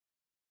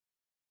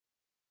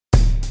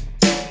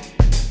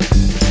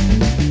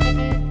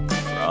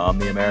From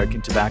the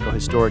American Tobacco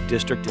Historic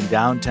District in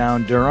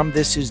downtown Durham,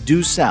 this is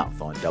Due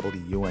South on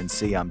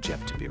WUNC. I'm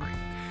Jeff Tiberii.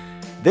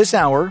 This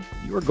hour,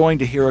 you are going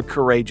to hear a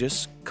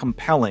courageous,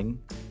 compelling,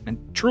 and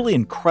truly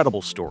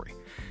incredible story.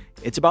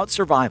 It's about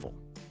survival,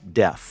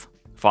 death,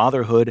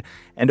 fatherhood,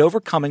 and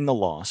overcoming the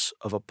loss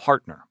of a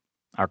partner.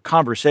 Our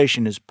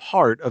conversation is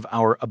part of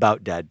our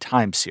About Dad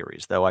Time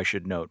series, though I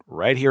should note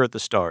right here at the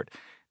start,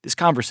 this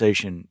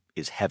conversation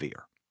is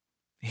heavier.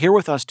 Here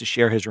with us to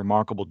share his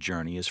remarkable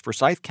journey is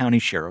Forsyth County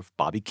Sheriff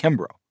Bobby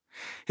Kimbrough.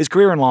 His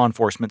career in law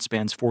enforcement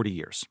spans 40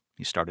 years.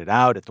 He started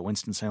out at the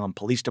Winston-Salem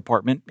Police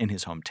Department in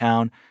his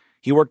hometown.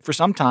 He worked for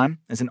some time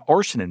as an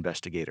arson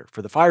investigator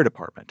for the fire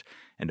department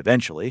and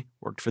eventually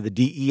worked for the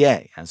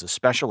DEA as a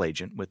special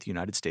agent with the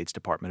United States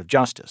Department of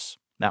Justice.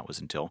 That was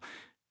until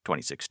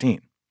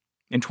 2016.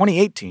 In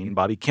 2018,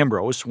 Bobby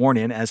Kimbrough was sworn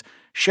in as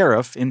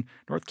sheriff in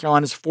North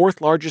Carolina's fourth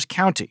largest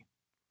county.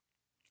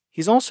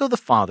 He's also the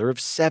father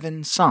of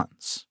 7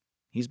 sons.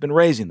 He's been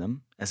raising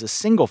them as a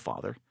single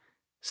father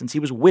since he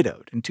was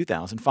widowed in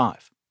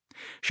 2005.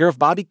 Sheriff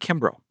Bobby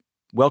Kimbrough,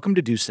 welcome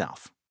to Due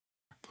South.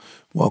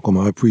 Welcome.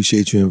 I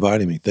appreciate you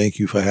inviting me. Thank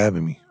you for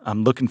having me.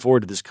 I'm looking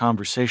forward to this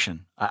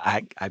conversation.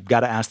 I've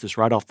got to ask this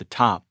right off the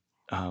top.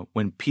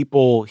 When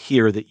people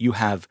hear that you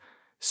have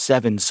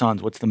 7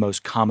 sons, what's the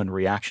most common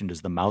reaction?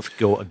 Does the mouth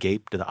go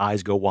agape? Do the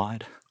eyes go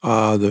wide?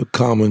 The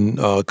common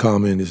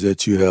comment is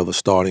that you have a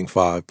starting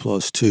 5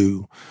 plus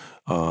 2.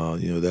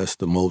 That's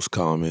the most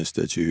comments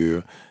that you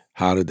hear.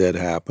 How did that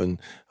happen?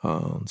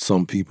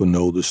 Some people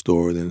know the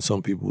story, then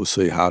some people will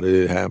say, how did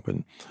it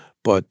happen?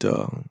 But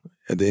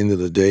at the end of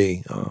the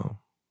day,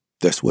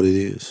 that's what it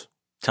is.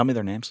 Tell me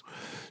their names.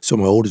 So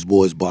my oldest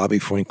boy is Bobby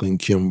Franklin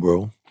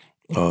Kimbrough,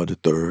 the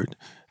third.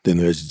 Then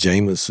there's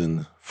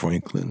Jameson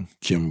Franklin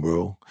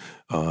Kimbrough.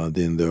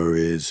 Then there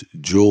is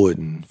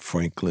Jordan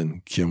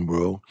Franklin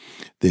Kimbrough.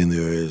 Then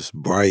there is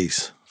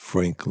Bryce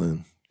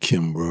Franklin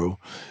Kimbrough.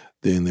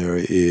 Then there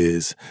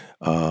is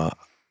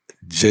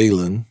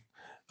Jalen,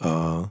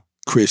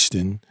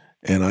 Christian,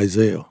 and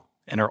Isaiah.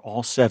 And are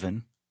all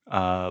 7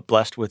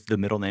 blessed with the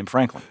middle name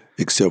Franklin?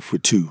 Except for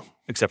 2.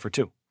 Except for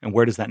 2. And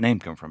where does that name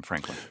come from,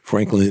 Franklin?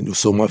 Franklin.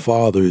 So my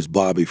father is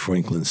Bobby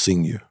Franklin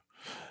Sr.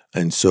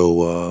 And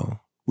so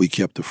we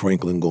kept the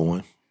Franklin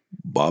going.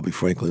 Bobby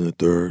Franklin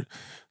III,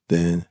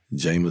 then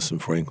Jameson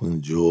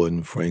Franklin,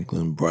 Jordan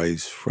Franklin,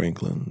 Bryce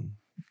Franklin.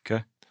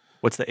 Okay.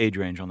 What's the age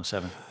range on the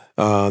 7?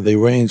 They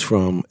range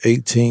from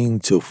 18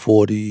 to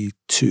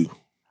 42.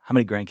 How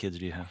many grandkids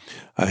do you have?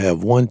 I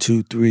have 1,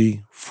 2,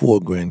 3, 4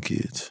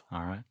 grandkids.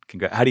 All right.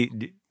 Congrats. How do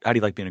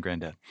you like being a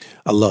granddad?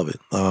 I love it.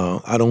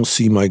 I don't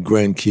see my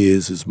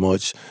grandkids as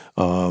much.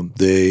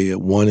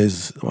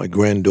 My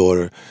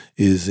granddaughter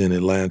is in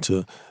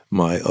Atlanta.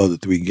 My other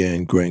 3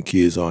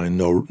 grandkids are in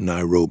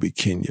Nairobi,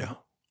 Kenya.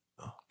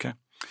 Okay.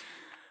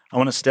 I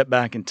want to step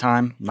back in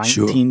time,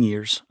 19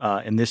 years.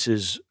 And this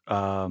is,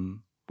 well,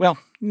 you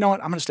know what?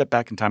 I'm going to step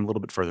back in time a little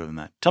bit further than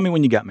that. Tell me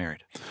when you got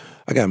married.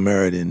 I got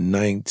married in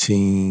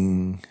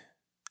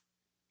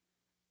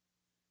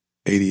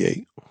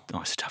 1988. Oh,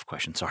 it's a tough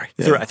question. Sorry.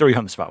 Yeah. I threw you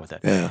on the spot with that.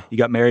 Yeah. You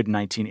got married in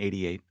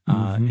 1988,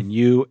 and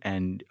you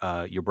and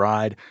your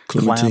bride,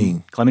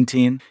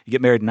 Clementine. You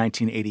get married in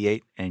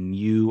 1988, and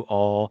you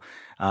all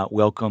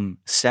welcome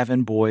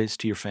 7 boys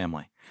to your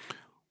family.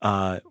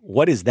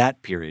 What is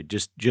that period,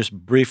 just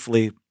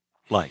briefly,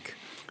 like?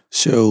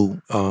 So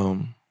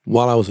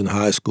while I was in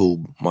high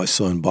school, my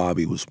son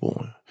Bobby was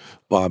born,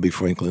 Bobby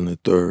Franklin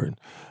III.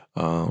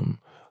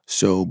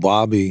 So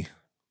Bobby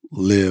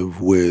lived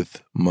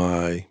with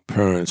my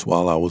parents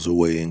while I was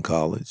away in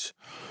college.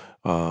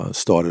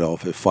 Started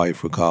off at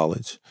Pfeiffer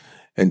College.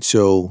 And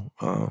so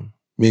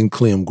me and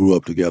Clem grew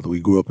up together. We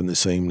grew up in the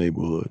same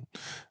neighborhood.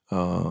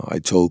 I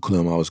told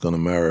Clem I was going to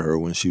marry her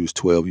when she was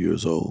 12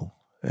 years old.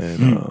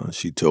 And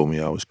she told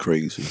me I was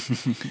crazy.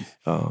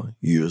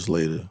 Years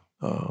later,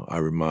 I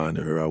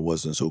reminded her I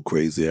wasn't so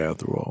crazy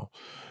after all.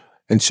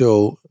 And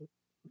so,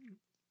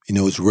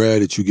 it's rare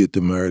that you get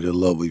to marry the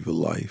love of your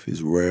life.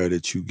 It's rare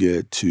that you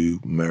get to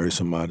marry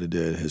somebody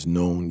that has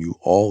known you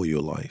all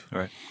your life.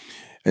 Right.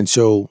 And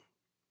so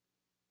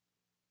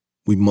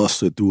we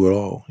mustered through it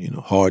all,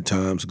 hard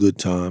times, good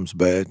times,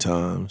 bad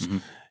times. Mm-hmm.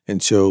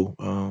 And so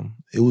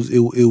it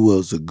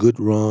was a good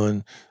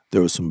run.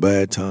 There were some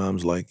bad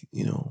times, like,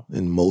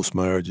 in most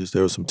marriages.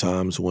 There were some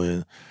times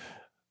when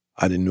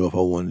I didn't know if I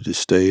wanted to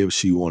stay or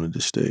she wanted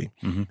to stay.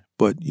 Mm-hmm.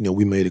 But,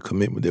 we made a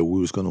commitment that we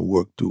was going to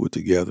work through it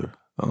together.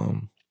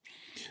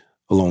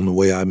 Along the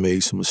way, I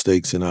made some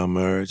mistakes in our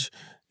marriage,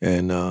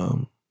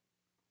 and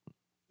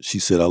she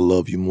said, I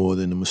love you more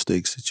than the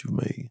mistakes that you've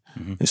made.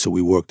 Mm-hmm. And so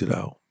we worked it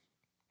out.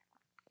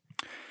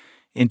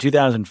 In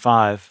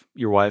 2005,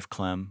 your wife,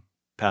 Clem,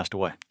 passed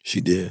away.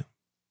 She did.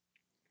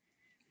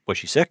 Was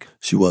she sick?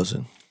 She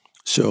wasn't.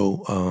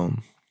 So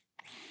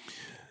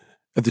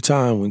at the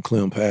time when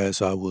Clem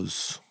passed, I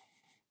was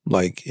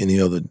like any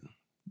other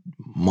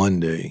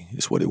Monday.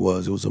 It's what it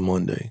was. It was a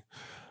Monday.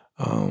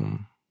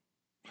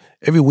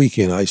 Every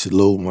weekend, I used to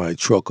load my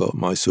truck up,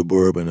 my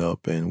Suburban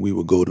up, and we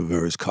would go to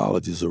various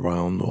colleges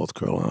around North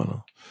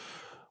Carolina.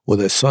 Well,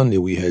 that Sunday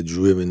we had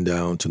driven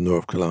down to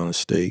North Carolina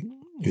State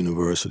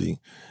University,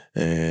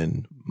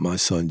 and my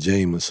son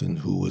Jameson,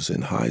 who was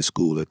in high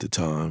school at the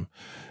time,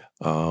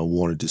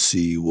 wanted to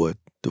see what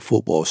the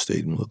football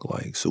stadium looked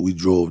like. So we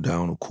drove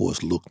down, of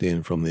course, looked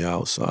in from the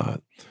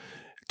outside,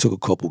 took a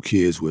couple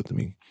kids with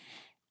me,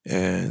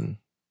 and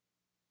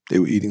they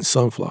were eating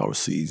sunflower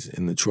seeds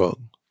in the truck.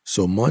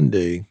 So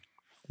Monday,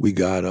 we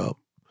got up,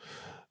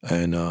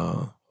 and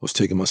was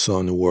taking my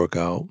son to work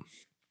out.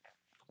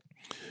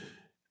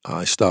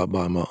 I stopped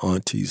by my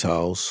auntie's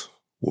house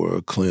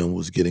where Clem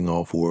was getting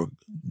off work,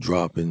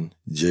 dropping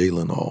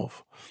Jalen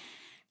off,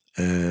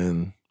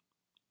 and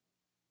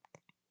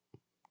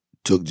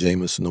took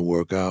Jameson to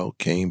work out,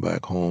 came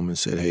back home and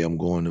said, hey, I'm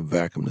going to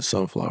vacuum the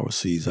sunflower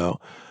seeds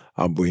out.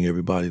 I'll bring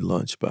everybody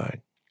lunch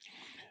back.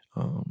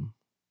 On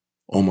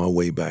my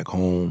way back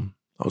home,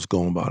 I was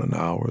going about an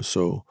hour or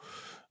so.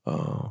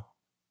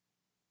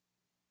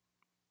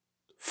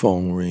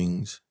 Phone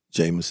rings.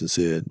 Jameson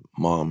said,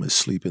 Mom is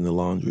asleep in the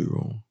laundry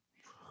room.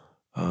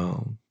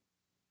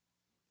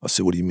 I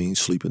said, what do you mean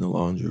sleep in the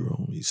laundry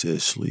room? He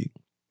said, sleep.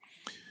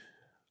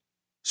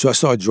 So I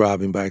started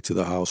driving back to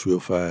the house real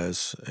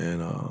fast,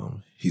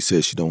 and he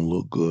said she don't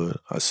look good.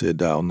 I said,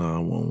 dial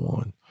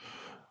 911.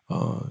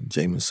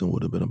 Jameson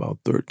would have been about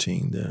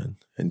 13 then.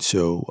 And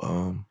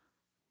so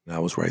I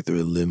was right there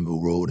at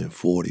Linville Road and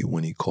 40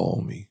 when he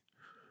called me.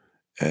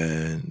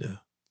 And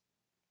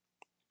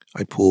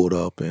I pulled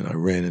up and I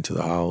ran into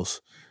the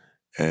house,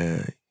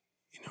 and,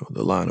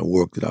 the line of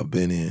work that I've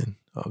been in,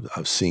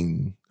 I've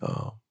seen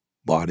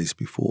bodies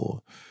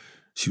before.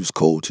 She was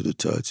cold to the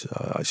touch.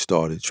 I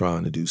started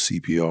trying to do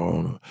CPR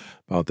on her.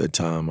 About that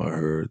time, I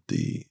heard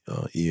the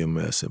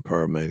EMS and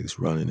paramedics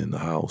running in the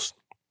house,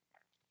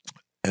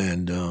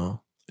 and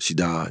she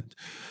died.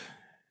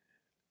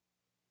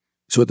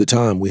 So at the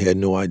time, we had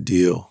no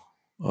idea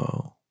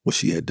what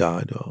she had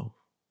died of.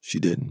 She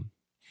didn't.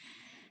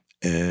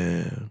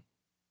 And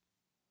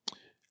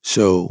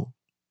so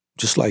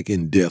just like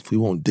in death, we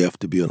want death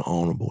to be an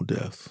honorable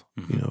death.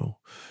 Mm-hmm.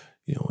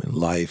 In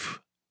life,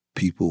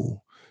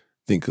 people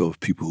think of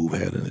people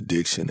who've had an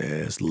addiction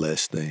as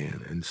less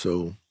than. And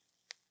so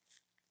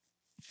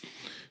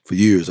for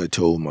years, I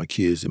told my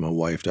kids that my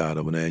wife died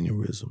of an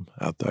aneurysm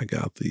after I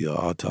got the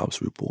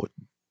autopsy report.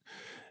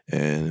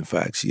 And in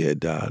fact, she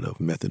had died of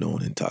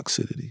methadone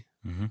intoxicity.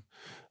 Mm-hmm.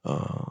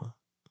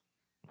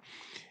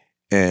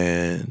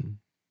 And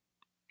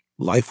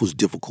life was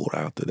difficult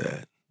after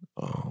that.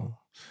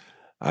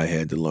 I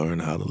had to learn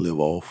how to live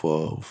off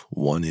of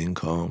one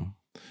income.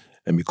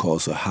 And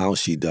because of how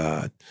she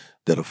died,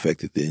 that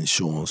affected the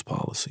insurance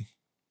policy.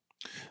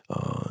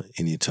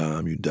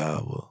 Anytime you die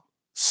of a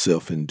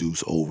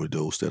self-induced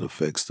overdose, that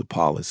affects the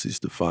policies,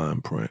 the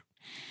fine print.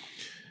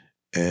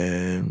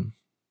 And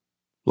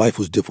life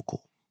was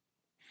difficult.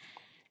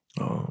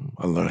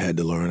 I had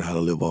to learn how to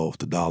live off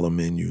the dollar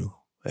menu.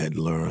 I had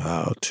to learn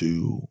how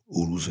to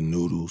oodles and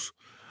noodles.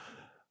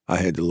 I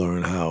had to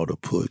learn how to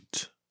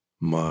put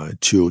my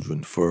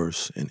children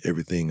first and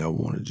everything I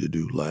wanted to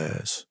do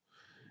last.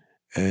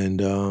 And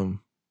a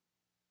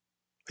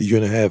year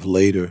and a half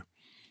later,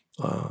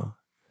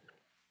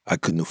 I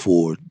couldn't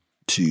afford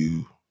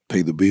to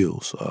pay the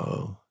bills.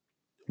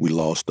 We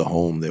lost the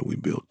home that we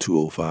built,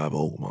 205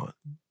 Oakmont.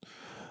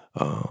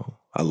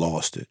 I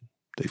lost it.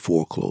 They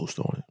foreclosed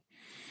on it.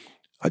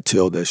 I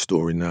tell that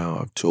story now.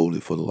 I've told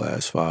it for the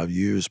last 5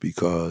 years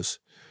because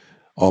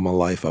all my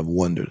life I've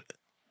wondered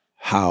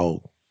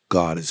how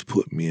God has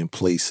put me in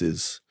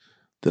places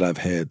that I've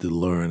had to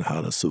learn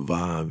how to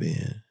survive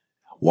in.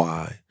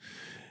 Why?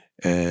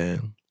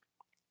 And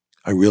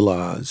I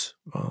realized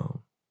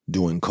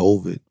during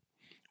COVID,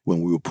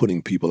 when we were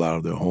putting people out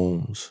of their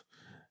homes,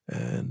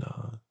 and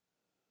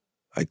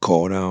I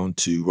called down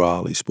to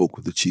Raleigh, spoke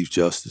with the Chief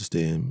Justice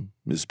then,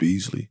 Ms.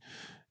 Beasley,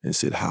 and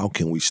said, how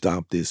can we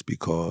stop this?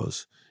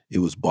 Because it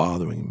was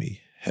bothering me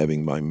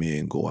having my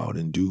men go out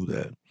and do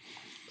that.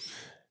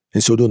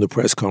 And so during the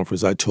press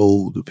conference, I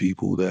told the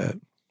people that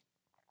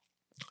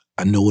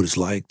I know what it's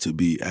like to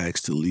be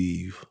asked to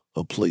leave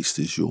a place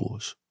that's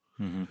yours,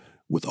 mm-hmm.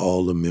 with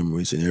all the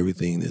memories and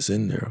everything that's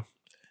in there.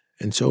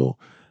 And so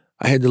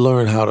I had to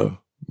learn how to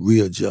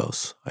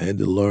readjust. I had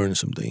to learn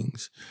some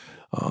things.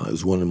 It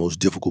was one of the most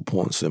difficult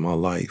points in my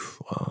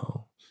life,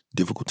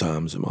 difficult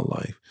times in my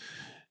life.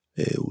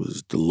 It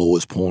was the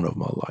lowest point of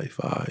my life.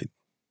 I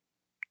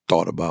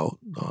thought about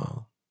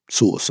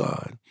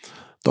suicide,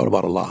 thought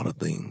about a lot of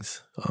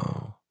things.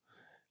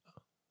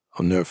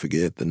 I'll never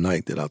forget the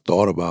night that I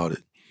thought about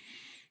it.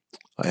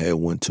 I had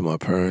went to my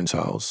parents'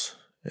 house,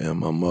 and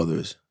my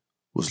mother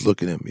was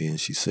looking at me, and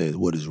she said,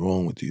 what is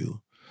wrong with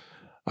you?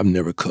 I've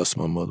never cussed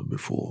my mother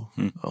before,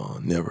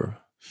 never.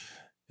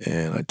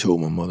 And I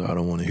told my mother, I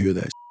don't want to hear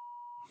that.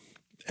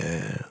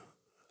 And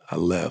I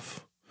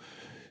left.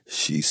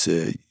 She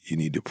said, you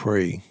need to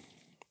pray.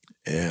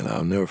 And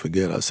I'll never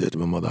forget, I said to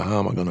my mother, how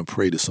am I going to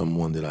pray to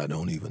someone that I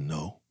don't even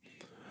know?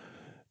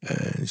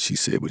 And she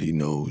said, but he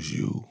knows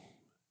you.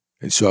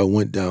 And so I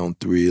went down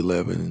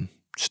 311 and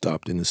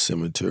stopped in the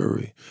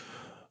cemetery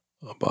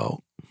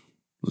about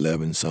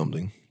 11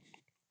 something.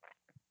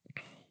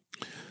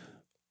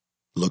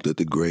 looked at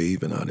the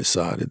grave, and I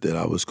decided that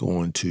I was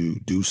going to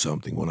do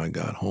something when I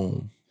got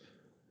home.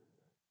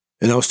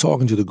 And I was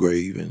talking to the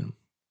grave and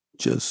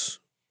just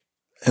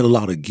had a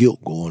lot of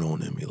guilt going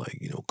on in me.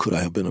 Like, could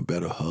I have been a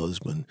better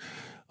husband?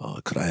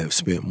 Could I have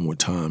spent more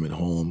time at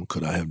home?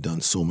 Could I have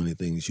done so many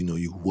things?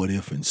 You what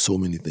if and so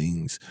many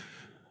things.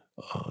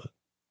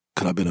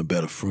 Could I have been a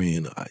better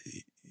friend?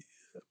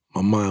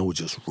 My mind was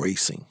just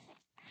racing.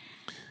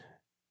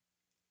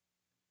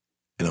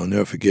 And I'll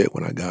never forget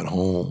when I got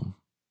home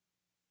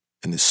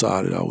and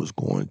decided I was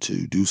going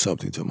to do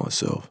something to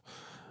myself.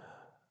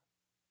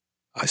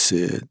 I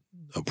said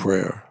a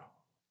prayer,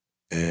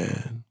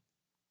 and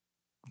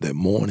that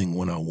morning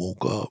when I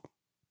woke up,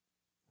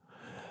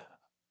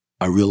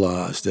 I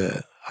realized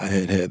that I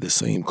had had the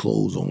same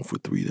clothes on for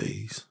 3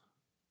 days.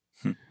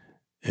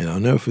 And I'll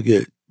never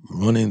forget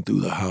running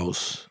through the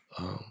house.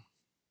 I'll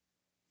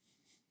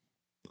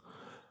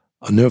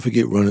never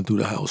forget running through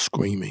the house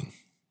screaming,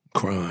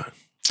 crying.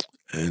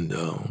 And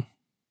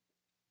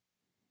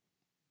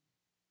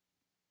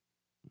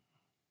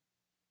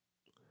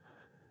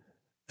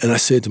I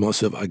said to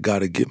myself, I got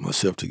to get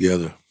myself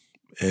together.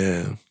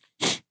 And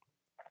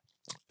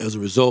as a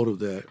result of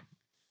that,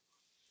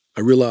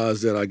 I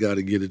realized that I got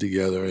to get it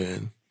together.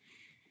 And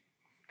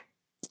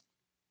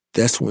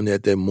that's when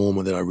at that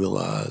moment that I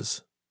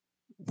realized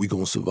we're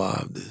going to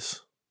survive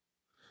this.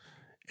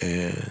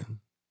 And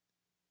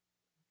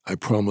I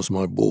promised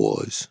my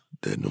boys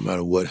that no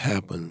matter what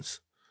happens,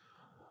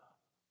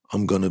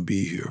 I'm going to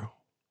be here.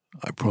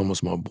 I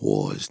promised my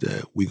boys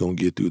that we're going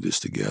to get through this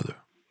together.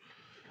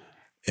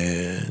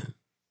 And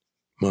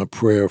my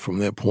prayer from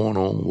that point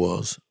on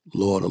was,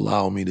 Lord,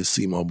 allow me to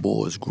see my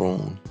boys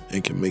grown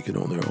and can make it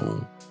on their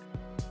own.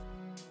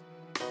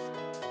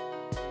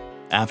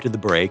 After the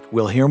break,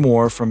 we'll hear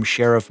more from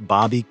Sheriff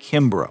Bobby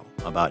Kimbrough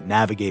about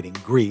navigating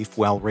grief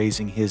while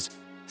raising his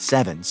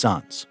 7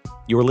 sons.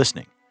 You're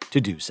listening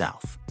to Due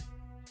South.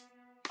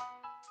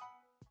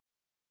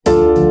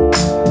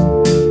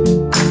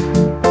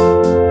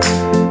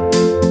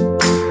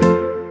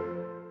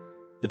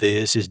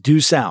 This is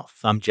Due South.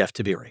 I'm Jeff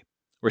Tiberii.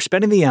 We're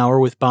spending the hour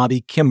with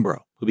Bobby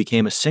Kimbrough, who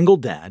became a single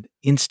dad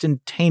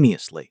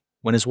instantaneously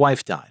when his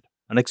wife died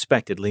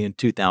unexpectedly in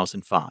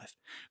 2005.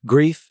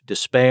 Grief,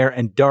 despair,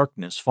 and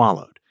darkness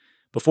followed.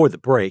 Before the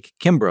break,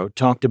 Kimbrough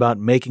talked about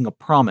making a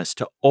promise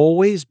to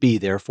always be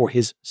there for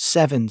his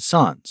 7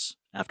 sons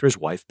after his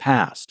wife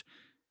passed.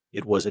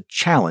 It was a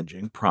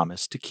challenging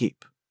promise to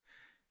keep.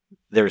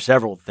 There are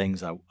several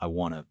things I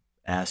want to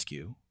ask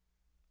you.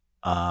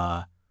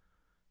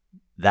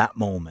 That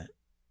moment,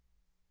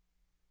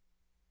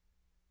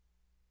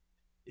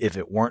 if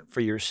it weren't for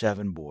your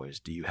 7 boys,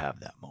 do you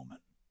have that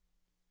moment?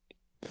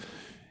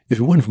 If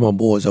it wasn't for my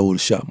boys, I would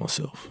have shot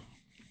myself.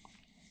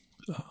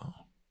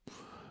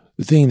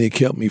 The thing that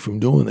kept me from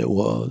doing it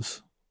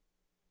was,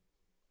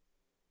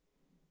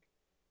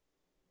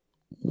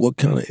 what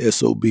kind of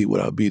SOB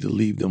would I be to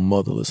leave them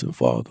motherless and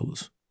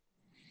fatherless?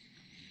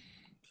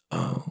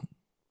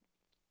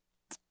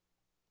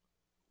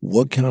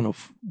 What kind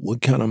of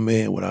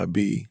man would I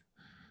be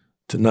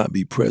to not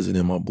be present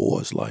in my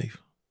boy's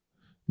life,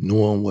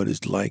 knowing what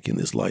it's like in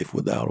this life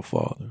without a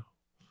father?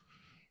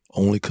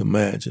 Only can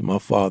imagine. My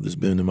father's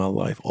been in my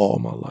life all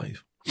my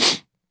life.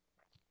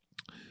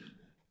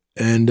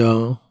 And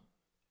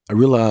I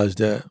realized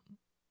that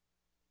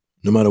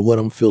no matter what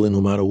I'm feeling,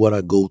 no matter what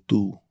I go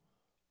through,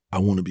 I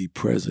want to be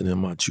present in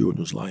my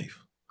children's life.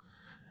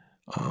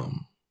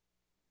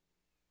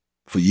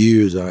 For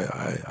years,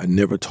 I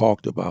never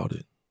talked about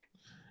it.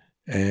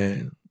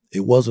 And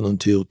it wasn't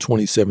until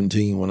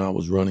 2017 when I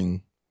was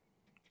running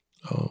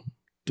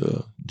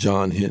the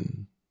John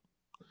Hinton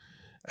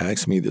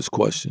asked me this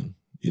question.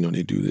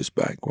 They do this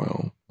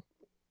background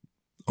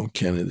on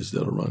candidates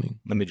that are running.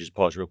 Let me just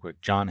pause real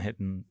quick. John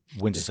Hinton,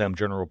 Winston-Salem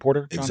Journal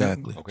reporter? John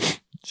Exactly. Hinton? Okay.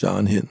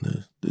 John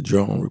Hinton, the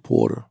Journal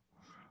reporter,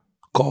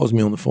 calls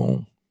me on the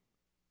phone.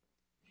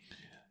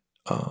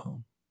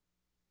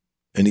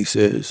 And he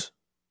says,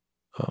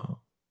 Mr.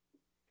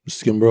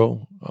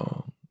 Kimbrough,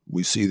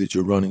 we see that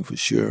you're running for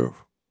sheriff.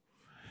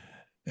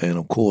 And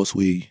of course,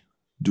 we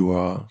do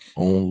our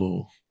own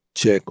little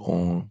check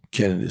on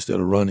candidates that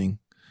are running.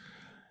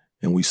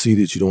 And we see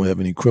that you don't have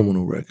any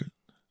criminal record.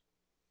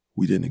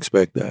 We didn't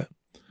expect that.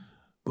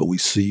 But we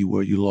see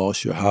where you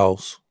lost your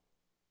house,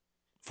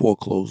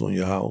 foreclosed on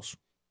your house.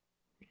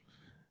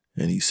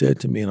 And he said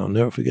to me, and I'll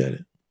never forget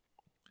it,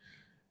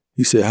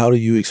 he said, how do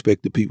you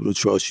expect the people to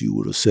trust you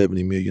with a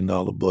 $70 million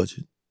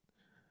budget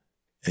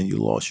and you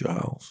lost your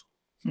house?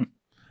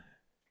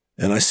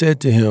 And I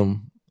said to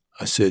him,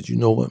 you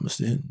know what,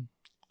 Mr. Hinton?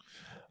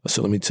 I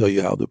said, let me tell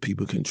you how the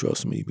people can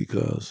trust me,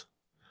 because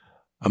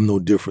I'm no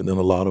different than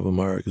a lot of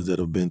Americans that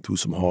have been through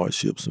some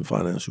hardships and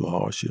financial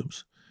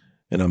hardships,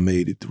 and I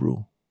made it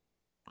through.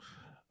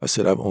 I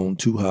said, I've owned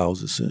 2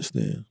 houses since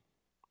then.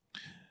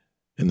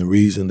 And the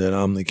reason that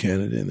I'm the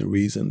candidate and the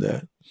reason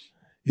that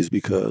is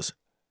because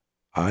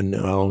I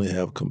not only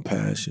have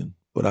compassion,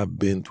 but I've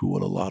been through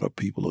what a lot of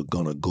people are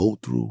going to go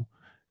through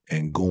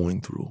and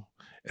going through.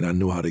 And I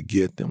know how to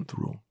get them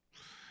through.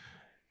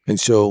 And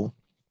so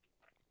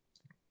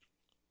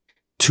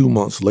 2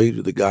 months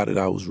later, the guy that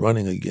I was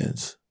running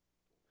against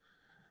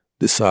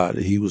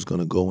decided he was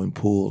going to go and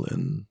pull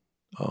an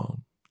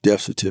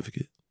death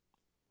certificate.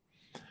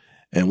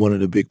 And one of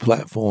the big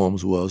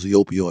platforms was the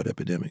opioid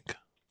epidemic.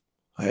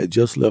 I had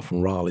just left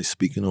from Raleigh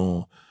speaking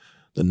on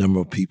the number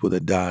of people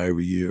that die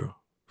every year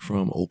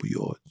from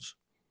opioids.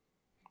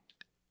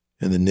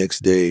 And the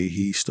next day,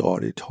 he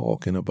started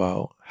talking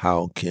about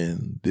how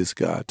can this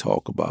guy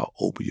talk about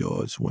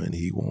opioids when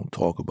he won't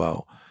talk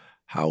about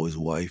how his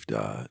wife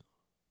died.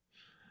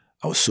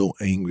 I was so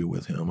angry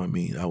with him. I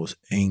mean, I was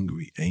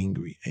angry,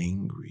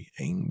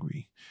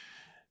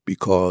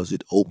 because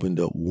it opened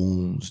up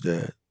wounds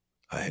that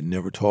I had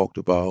never talked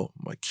about,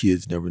 my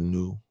kids never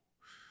knew.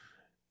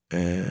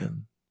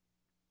 And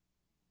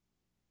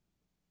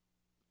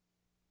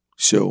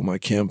so my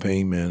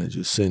campaign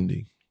manager,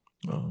 Cindy,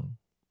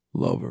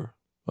 Lover,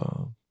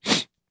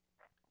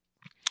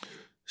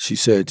 she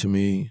said to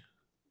me,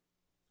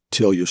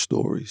 tell your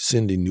story.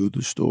 Cindy knew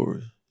the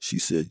story. She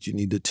said, you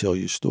need to tell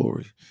your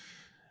story.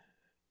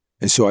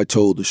 And so I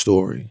told the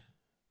story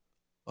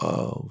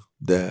of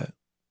that,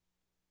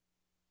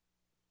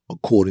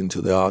 according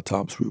to the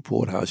autopsy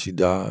report, how she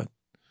died,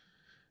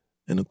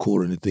 and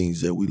according to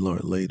things that we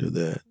learned later,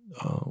 that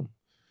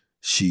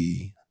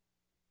she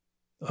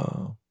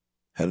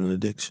had an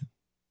addiction.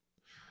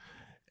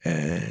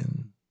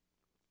 And,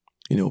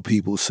 you know,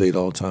 people say it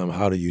all the time,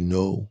 how do you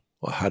know,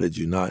 or how did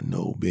you not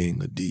know,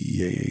 being a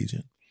DEA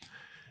agent?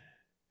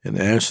 And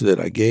the answer that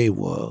I gave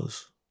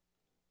was,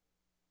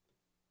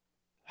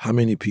 how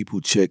many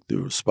people check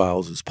their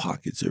spouse's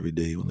pockets every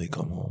day when they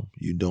come home?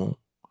 You don't.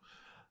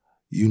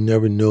 You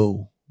never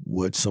know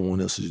what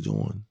someone else is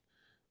doing.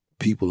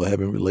 People are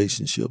having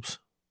relationships,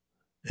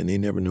 and they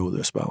never know who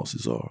their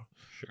spouses are.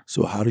 Sure.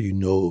 So how do you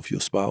know if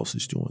your spouse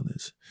is doing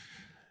this?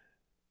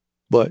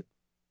 But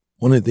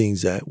one of the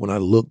things that when I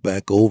look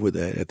back over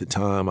that, at the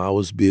time I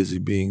was busy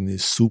being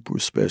this super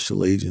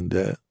special agent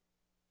that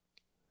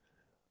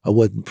I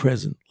wasn't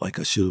present like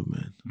I should have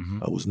been.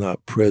 Mm-hmm. I was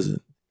not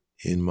present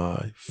in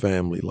my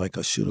family like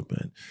I should have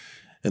been.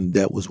 And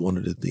that was one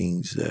of the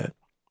things that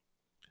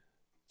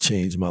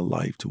changed my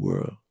life, to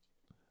where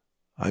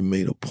I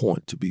made a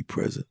point to be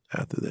present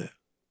after that.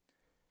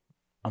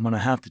 I'm going to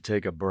have to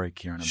take a break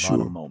here in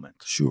about a moment.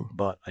 Sure.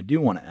 But I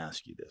do want to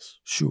ask you this.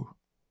 Sure.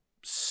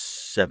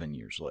 7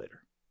 years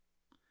later.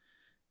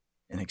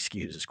 And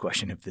excuse this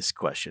question if this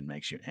question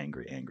makes you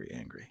angry.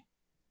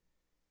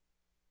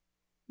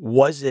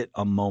 Was it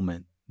a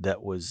moment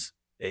that was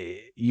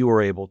you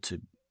were able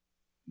to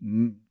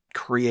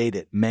create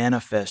it,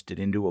 manifest it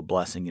into a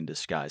blessing in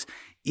disguise?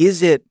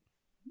 Is it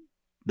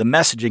the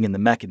messaging and the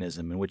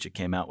mechanism in which it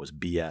came out was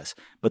BS,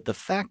 but the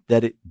fact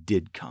that it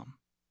did come,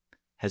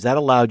 has that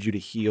allowed you to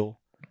heal?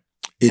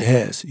 It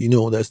has. You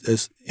know,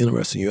 that's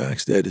interesting you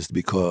asked that, is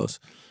because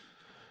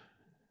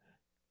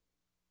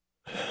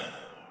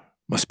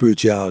my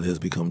spirituality has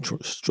become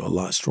a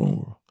lot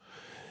stronger.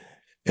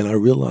 And I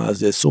realize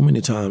that so many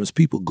times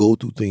people go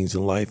through things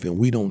in life and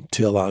we don't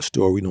tell our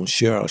story, we don't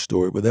share our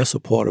story, but that's a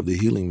part of the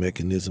healing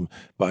mechanism,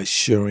 by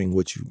sharing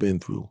what you've been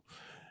through.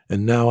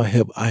 And now I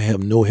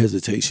have no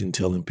hesitation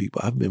telling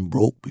people I've been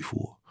broke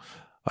before.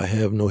 I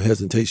have no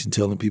hesitation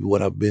telling people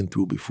what I've been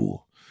through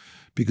before,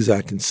 because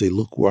I can say,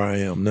 look where I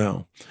am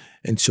now.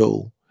 And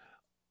so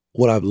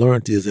what I've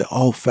learned is that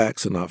all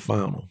facts are not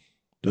final.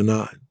 They're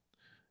not.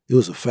 It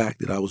was a fact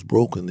that I was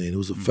broken then. It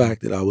was a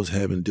fact that I was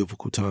having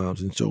difficult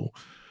times. And so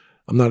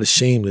I'm not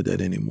ashamed of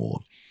that anymore.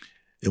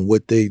 And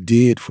what they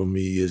did for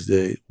me is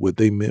that what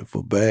they meant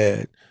for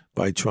bad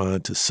by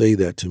trying to say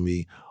that to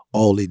me,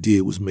 all they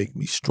did was make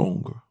me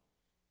stronger.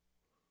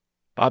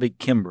 Bobby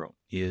Kimbrough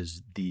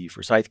is the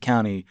Forsyth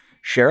County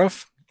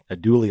Sheriff, a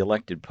duly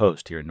elected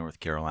post here in North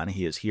Carolina.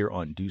 He is here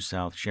on Due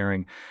South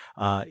sharing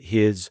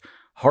his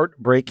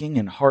heartbreaking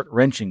and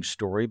heart-wrenching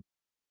story.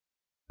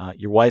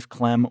 Your wife,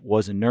 Clem,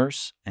 was a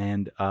nurse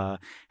and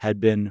had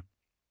been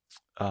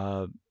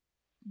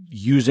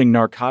using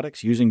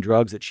narcotics, using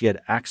drugs that she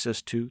had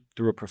access to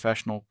through a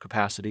professional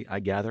capacity, I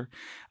gather.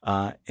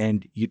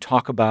 And you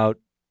talk about,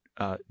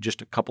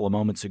 just a couple of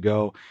moments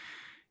ago,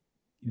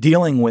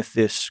 dealing with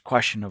this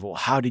question of, well,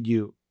 how did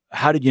you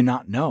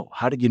not know?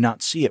 How did you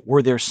not see it?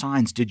 Were there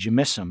signs? Did you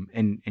miss them?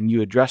 And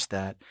you addressed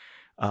that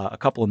a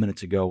couple of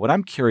minutes ago. What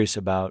I'm curious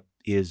about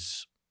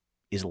is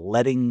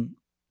letting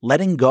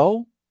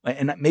go.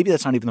 And maybe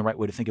that's not even the right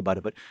way to think about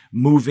it, but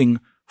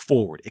moving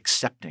forward,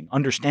 accepting,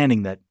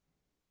 understanding that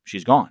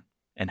she's gone.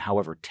 And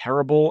however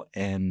terrible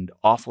and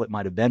awful it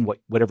might have been,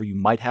 whatever you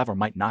might have or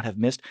might not have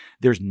missed,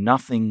 there's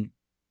nothing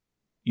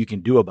you can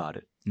do about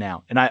it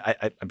now. And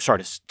I'm sorry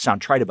to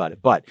sound trite about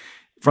it, but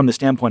from the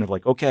standpoint of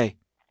like, okay,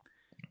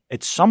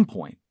 at some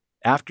point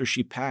after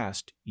she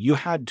passed, you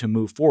had to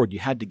move forward. You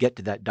had to get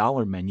to that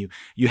dollar menu.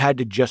 You had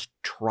to just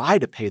try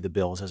to pay the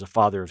bills as a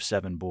father of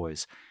 7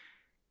 boys.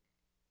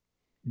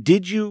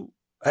 Did you,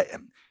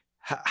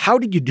 how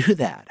did you do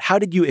that? How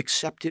did you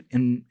accept it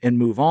and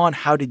move on?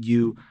 How did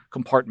you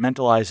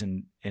compartmentalize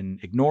and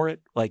ignore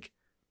it? Like,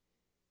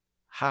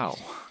 how?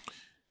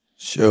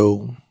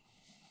 So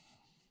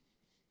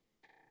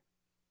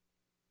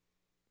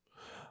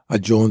I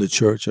joined the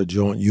church. I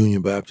joined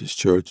Union Baptist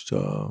Church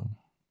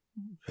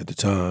at the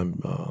time.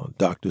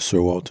 Dr.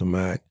 Sir Walter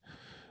Mack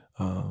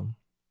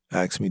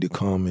asked me to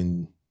come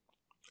and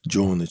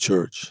join the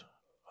church.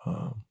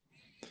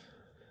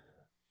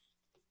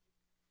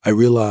 I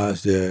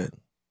realized that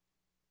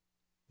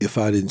if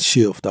I didn't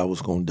shift, I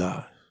was going to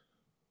die.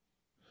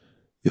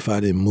 If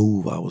I didn't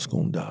move, I was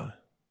going to die.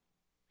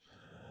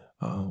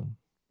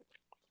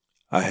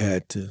 I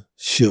had to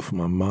shift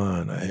my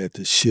mind. I had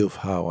to shift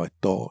how I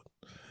thought.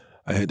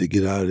 I had to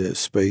get out of that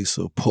space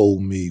of po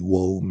me,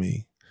 woe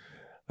me.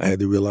 I had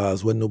to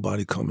realize wasn't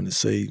nobody coming to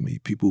save me.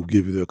 People would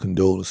give you their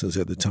condolences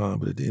at the time,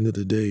 but at the end of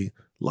the day,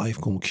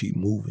 life gonna keep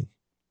moving.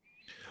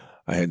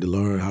 I had to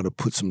learn how to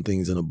put some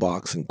things in a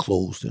box and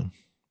close them.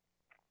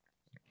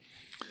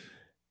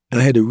 And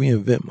I had to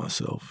reinvent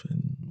myself.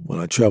 And when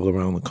I travel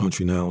around the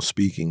country now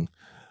speaking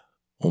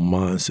on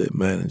mindset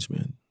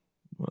management,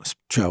 when I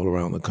travel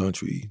around the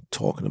country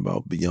talking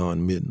about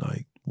Beyond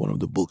Midnight, one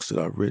of the books that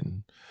I've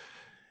written,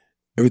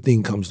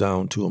 everything comes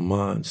down to a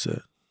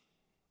mindset.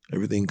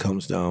 Everything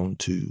comes down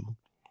to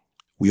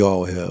we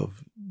all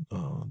have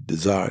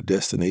desired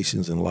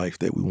destinations in life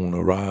that we want to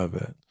arrive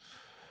at.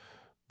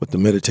 But the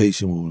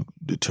meditation will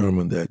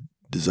determine that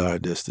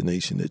desired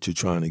destination that you're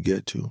trying to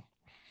get to,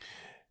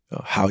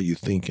 how you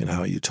think and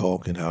how you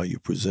talk and how you're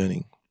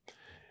presenting.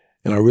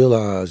 And I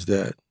realized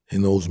that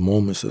in those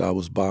moments that I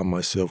was by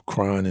myself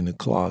crying in the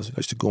closet, I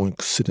used to go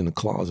and sit in the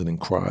closet and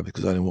cry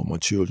because I didn't want my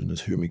children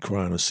to hear me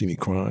crying or see me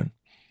crying.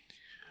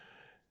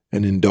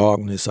 And in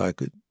darkness, I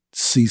could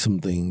see some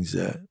things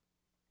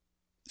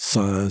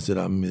signs that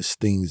I missed,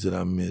 things that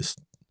I missed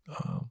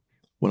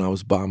when I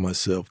was by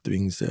myself,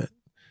 things that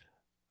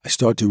I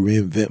started to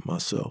reinvent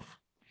myself.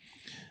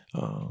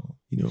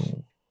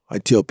 I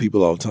tell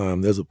people all the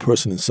time, there's a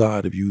person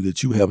inside of you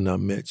that you have not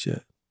met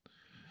yet.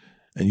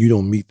 And you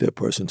don't meet that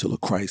person until a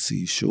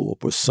crisis shows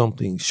up or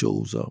something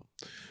shows up.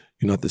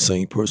 You're not the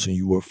same person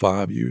you were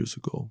 5 years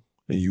ago,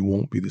 and you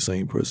won't be the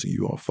same person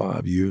you are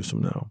 5 years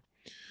from now.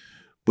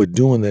 But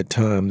during that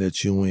time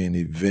that you're in,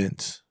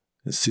 events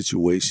and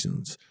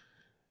situations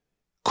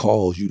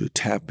cause you to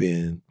tap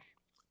in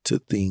to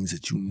things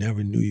that you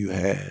never knew you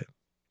had.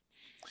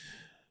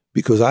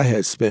 Because I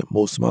had spent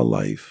most of my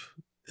life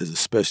as a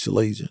special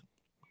agent,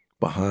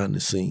 behind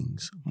the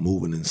scenes,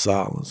 moving in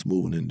silence,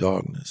 moving in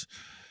darkness,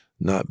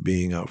 not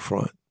being out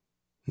front,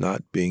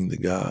 not being the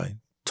guy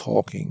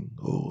talking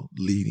or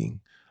leading.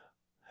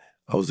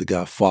 I was the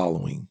guy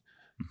following,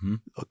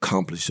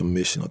 accomplish a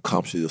mission,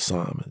 accomplish the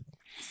assignment.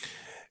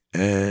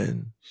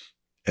 And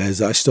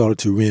as I started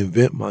to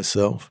reinvent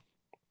myself,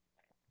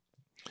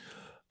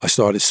 I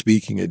started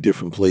speaking at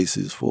different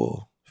places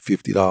for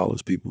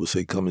 $50. People would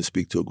say, come and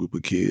speak to a group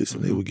of kids,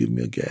 and they would give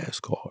me a gas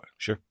card.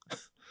 Sure.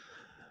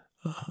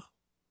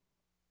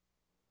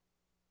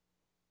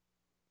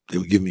 They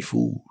would give me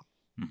food.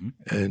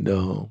 And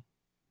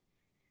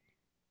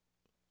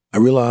I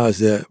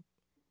realized that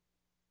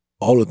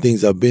all the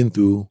things I've been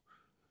through,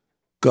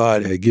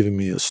 God had given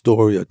me a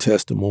story, a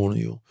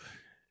testimonial,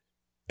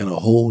 and a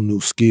whole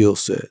new skill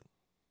set.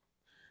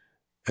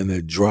 And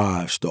that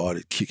drive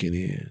started kicking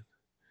in.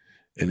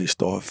 And it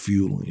started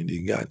fueling, and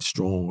it got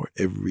stronger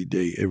every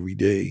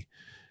day,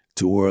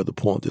 to where the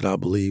point that I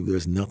believe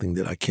there's nothing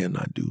that I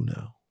cannot do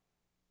now.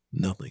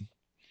 Nothing.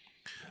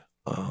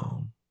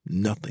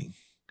 Nothing.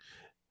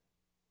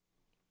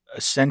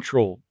 A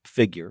central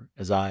figure,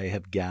 as I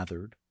have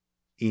gathered,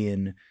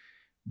 in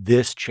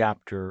this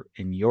chapter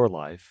in your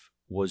life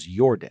was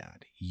your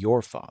dad,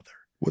 your father.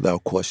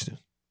 Without question.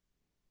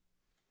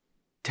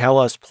 Tell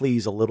us,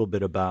 please, a little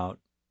bit about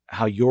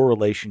how your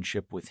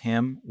relationship with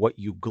him, what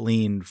you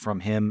gleaned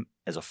from him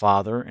as a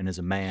father and as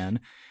a man,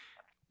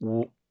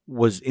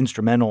 was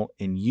instrumental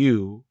in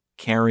you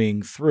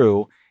carrying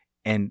through,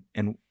 and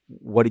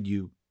what did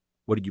you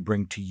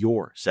bring to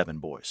your 7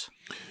 boys?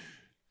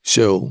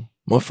 So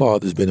my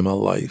father's been in my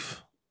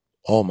life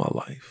all my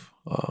life.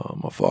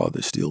 My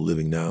father's still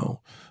living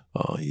now.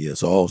 He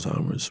has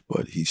Alzheimer's,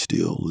 but he's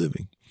still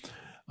living.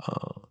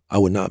 I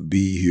would not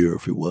be here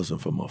if it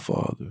wasn't for my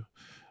father.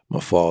 My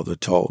father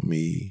taught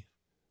me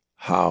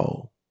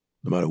how,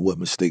 no matter what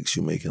mistakes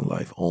you make in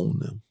life, own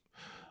them.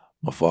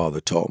 My father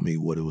taught me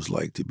what it was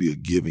like to be a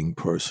giving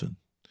person.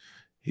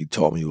 He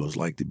taught me what it was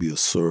like to be a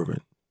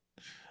servant.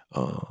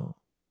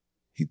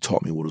 He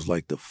taught me what it was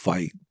like to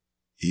fight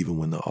even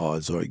when the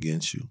odds are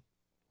against you.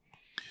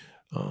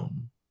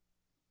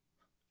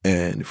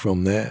 And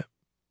from that,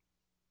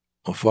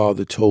 my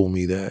father told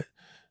me that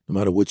no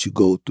matter what you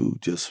go through,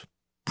 just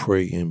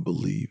pray and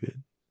believe it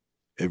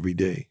every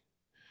day.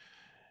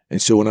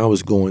 And so when I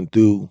was going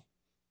through,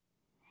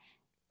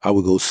 I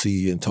would go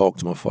see and talk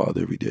to my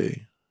father every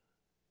day.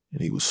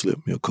 And he would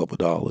slip me a couple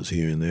dollars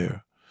here and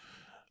there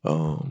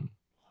and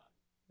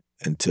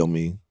tell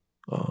me,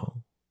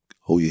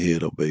 hold your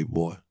head up, baby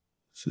boy.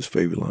 It's his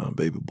favorite line,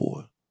 baby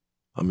boy.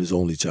 I'm his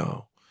only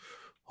child.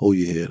 Hold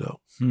your head up.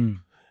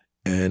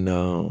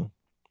 And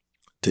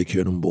take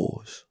care of them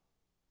boys.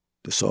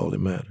 That's all that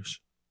matters.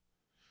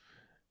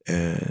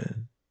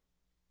 And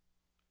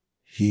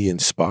he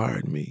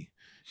inspired me.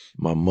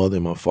 My mother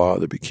and my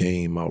father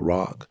became my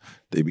rock.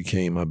 They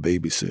became my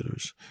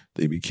babysitters.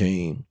 They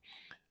became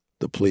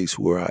the place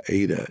where I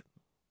ate at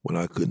when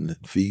I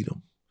couldn't feed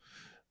them.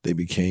 They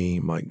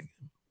became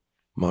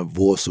my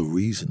voice of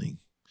reasoning.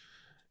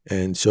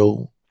 And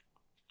so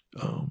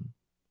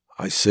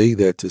I say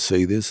that to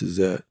say this is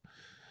that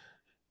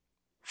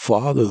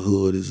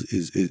fatherhood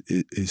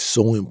is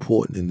so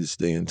important in this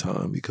day and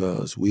time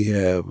because we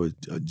have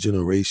a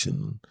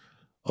generation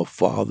of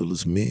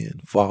fatherless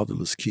men,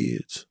 fatherless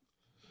kids.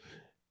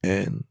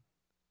 And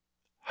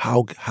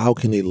how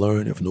can they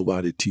learn if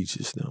nobody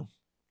teaches them?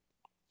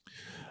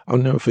 I'll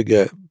never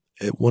forget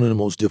at one of the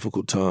most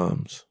difficult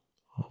times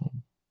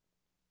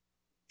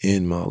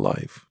in my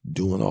life,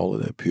 during all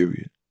of that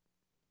period,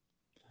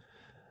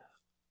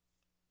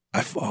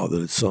 I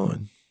fathered a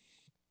son,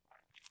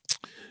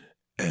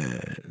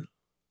 and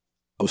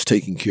I was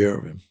taking care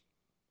of him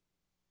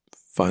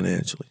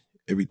financially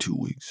every 2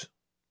 weeks.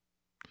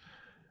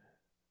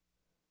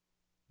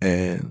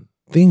 And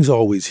things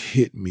always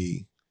hit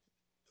me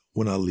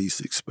when I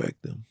least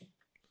expect them.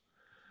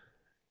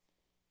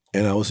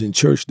 And I was in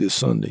church this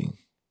Sunday,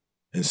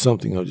 and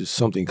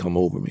something come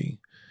over me.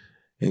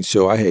 And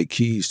so I had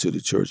keys to the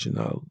church, and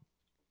I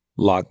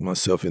locked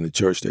myself in the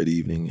church that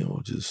evening,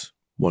 just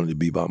wanted to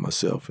be by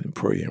myself and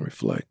pray and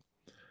reflect.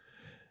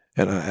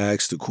 And I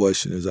asked the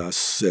question as I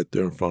sat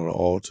there in front of the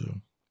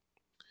altar,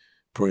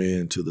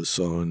 praying to the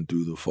Son,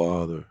 through the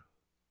Father,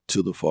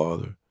 to the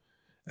Father,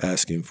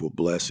 asking for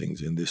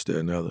blessings and this, that,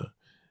 and other.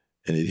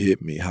 And it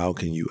hit me, how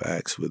can you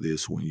ask for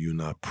this when you're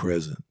not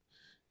present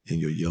in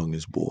your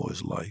youngest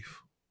boy's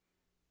life?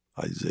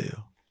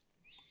 Isaiah.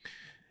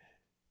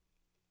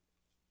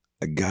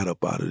 I got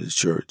up out of the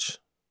church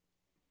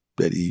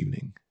that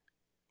evening,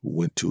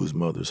 went to his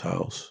mother's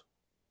house,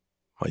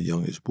 my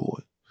youngest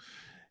boy,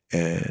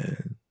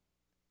 and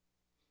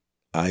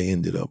I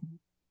ended up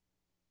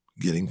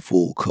getting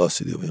full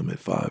custody of him at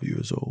 5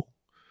 years old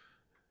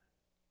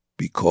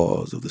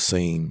because of the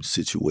same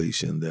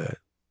situation that,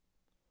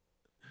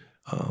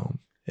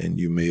 and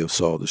you may have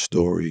saw the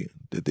story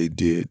that they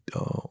did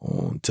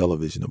on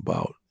television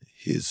about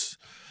his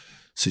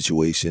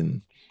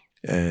situation,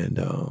 and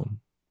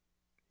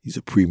he's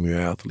a premier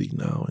athlete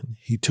now. And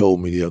he told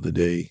me the other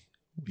day,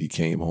 he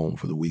came home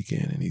for the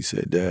weekend, and he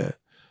said, "Dad,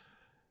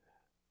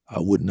 I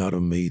would not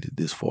have made it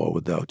this far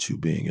without you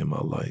being in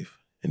my life."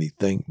 And he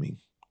thanked me.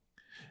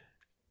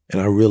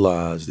 And I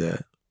realized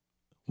that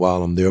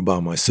while I'm there by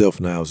myself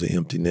now as an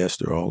empty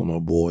nester, all of my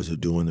boys are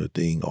doing their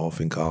thing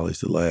off in college.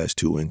 The last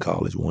two in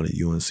college, one at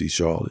UNC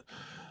Charlotte.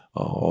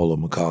 All of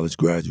them are college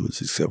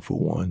graduates except for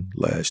one.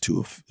 Last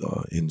two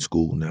are in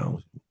school now,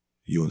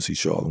 UNC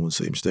Charlotte, one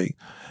same state.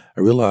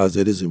 I realized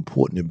that it's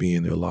important to be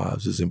in their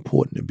lives. It's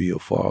important to be a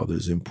father.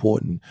 It's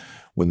important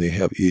when they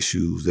have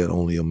issues that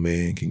only a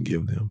man can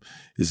give them.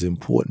 It's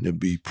important to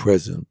be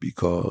present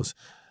because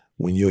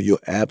when your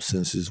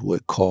absence is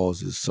what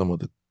causes some of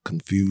the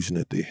confusion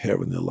that they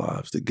have in their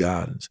lives, the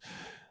guidance,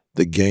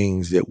 the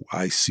gains that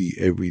I see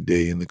every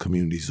day in the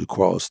communities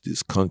across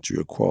this country,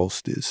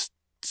 across this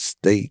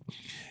state,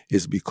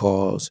 is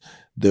because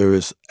there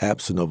is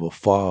absent of a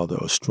father,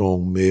 a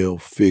strong male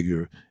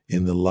figure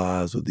in the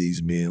lives of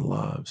these men's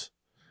lives.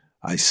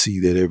 I see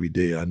that every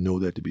day. I know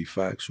that to be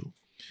factual.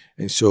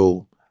 And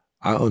so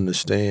I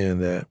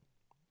understand that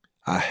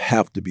I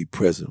have to be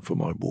present for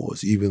my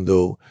boys, even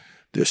though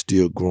they're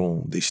still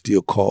grown. They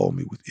still call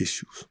me with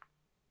issues.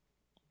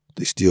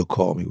 They still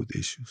call me with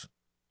issues.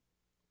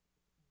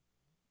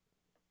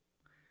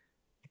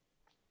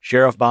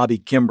 Sheriff Bobby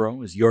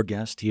Kimbrough is your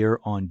guest here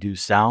on Due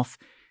South.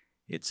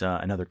 It's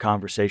another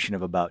conversation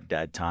of About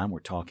Dad Time. We're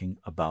talking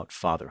about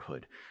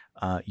fatherhood.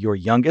 Your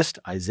youngest,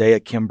 Isaiah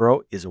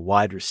Kimbrough, is a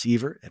wide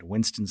receiver at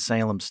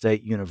Winston-Salem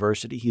State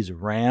University. He's a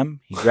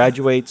Ram. He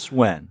graduates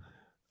when?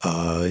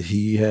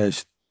 He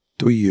has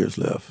 3 years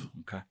left.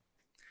 Okay.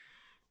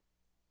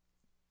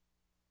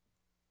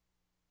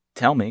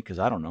 Tell me, because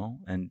I don't know,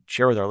 and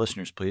share with our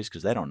listeners, please,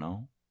 because they don't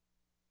know.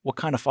 What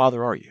kind of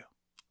father are you?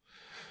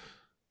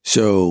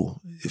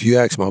 So if you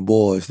ask my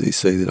boys, they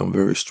say that I'm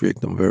very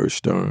strict, I'm very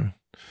stern.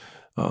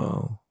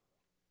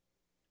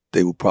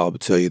 They will probably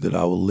tell you that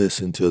I will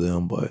listen to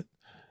them, but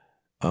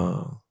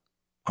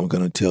I'm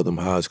going to tell them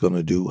how they're going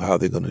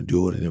to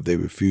do it. And if they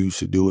refuse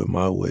to do it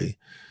my way,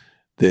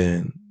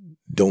 then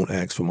don't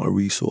ask for my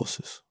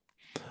resources.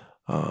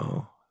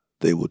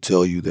 They will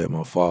tell you that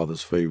my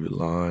father's favorite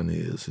line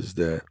is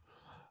that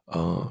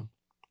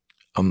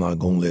I'm not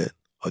going to let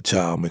a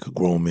child make a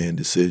grown man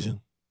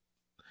decision.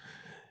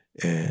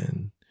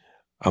 And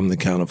I'm the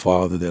kind of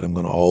father that I'm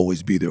going to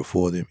always be there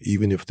for them.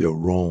 Even if they're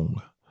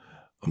wrong,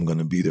 I'm going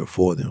to be there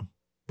for them,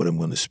 but I'm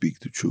going to speak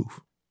the truth.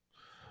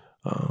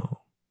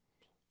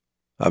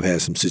 I've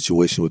had some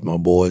situations with my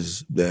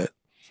boys that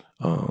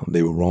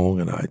they were wrong,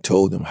 and I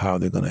told them how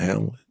they're going to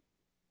handle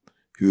it.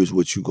 Here's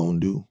what you're going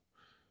to do.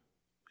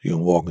 You're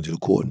going to walk into the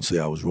court and say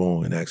I was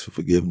wrong and ask for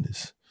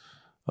forgiveness.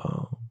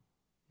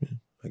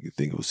 I can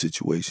think of a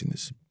situation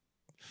that's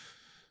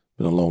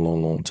been a long,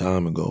 long, long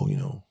time ago.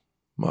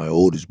 My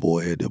oldest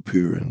boy had to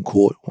appear in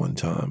court one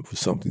time for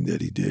something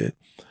that he did.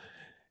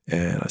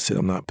 And I said,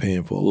 I'm not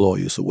paying for a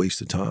lawyer. It's a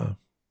waste of time.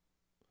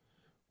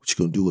 What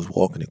you're going to do is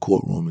walk in the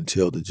courtroom and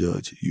tell the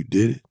judge, you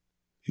did it,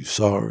 you're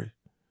sorry,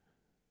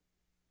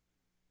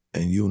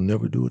 and you'll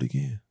never do it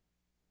again.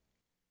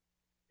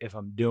 If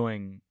I'm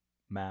doing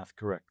math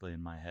correctly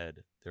in my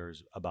head,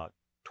 there's about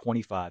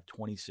 25,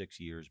 26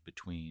 years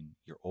between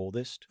your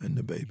oldest and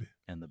the baby.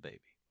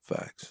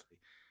 Facts.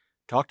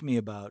 Talk to me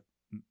about,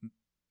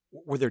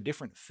 were there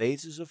different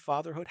phases of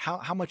fatherhood?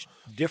 How much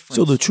difference?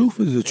 So the truth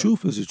is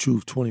the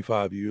truth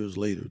 25 years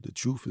later. The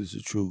truth is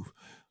the truth.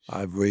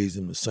 I've raised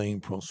him the same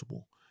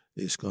principle.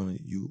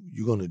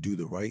 You're gonna do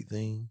the right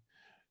thing.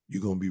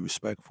 You're gonna be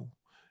respectful.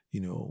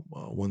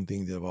 One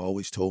thing that I've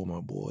always told my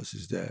boys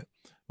is that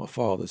my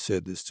father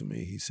said this to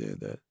me. He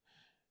said that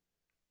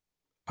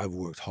I've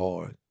worked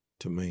hard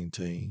to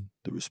maintain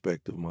the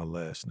respect of my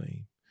last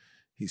name.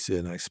 He said,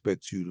 and I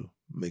expect you to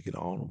make it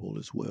honorable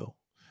as well.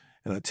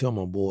 And I tell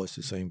my boys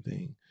the same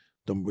thing.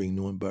 Don't bring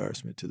no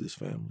embarrassment to this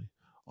family.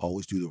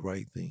 Always do the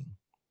right thing.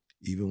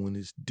 Even when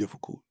it's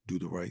difficult, do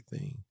the right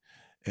thing.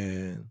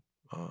 And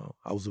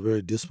I was a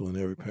very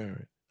disciplinary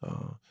parent.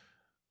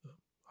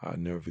 I'll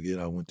never forget,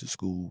 I went to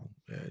school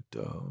at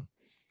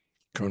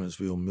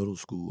Kernersville Middle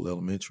School,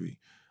 elementary.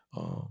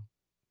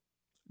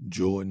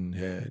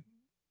 Jordan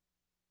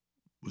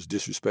was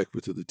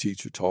disrespectful to the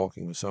teacher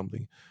talking or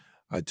something.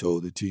 I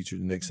told the teacher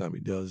the next time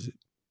he does it,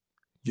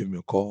 give me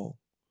a call.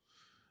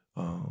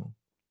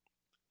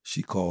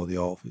 She called the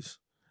office.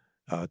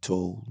 I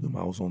told them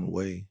I was on the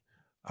way.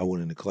 I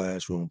went in the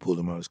classroom, pulled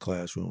him out of his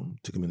classroom,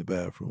 took him in the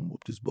bathroom,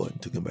 whooped his butt,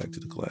 and took him back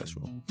to the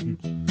classroom.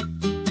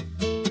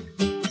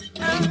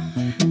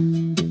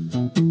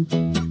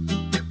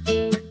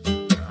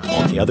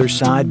 On the other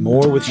side,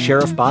 more with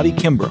Sheriff Bobby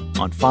Kimbrough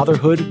on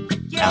fatherhood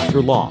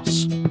after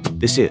loss.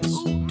 This is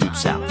Due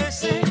South.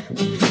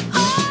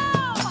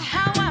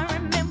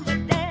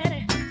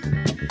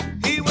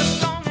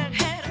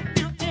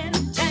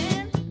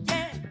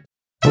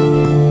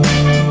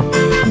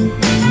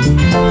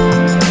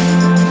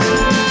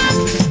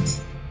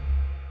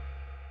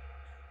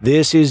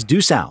 This is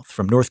Due South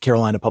from North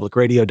Carolina Public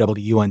Radio,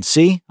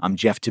 WUNC. I'm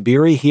Jeff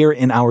Tiberii here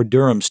in our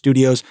Durham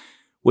studios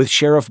with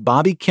Sheriff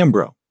Bobby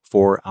Kimbrough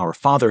for our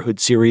fatherhood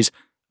series,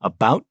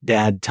 About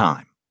Dad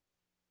Time.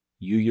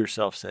 You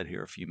yourself said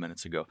here a few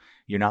minutes ago,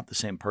 you're not the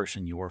same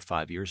person you were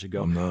 5 years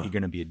ago. I'm not. You're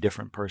going to be a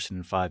different person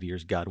in 5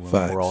 years, God willing.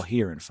 Facts. We're all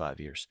here in 5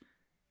 years.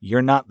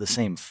 You're not the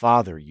same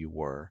father you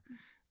were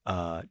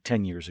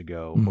 10 years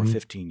ago or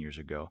 15 years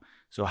ago.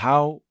 So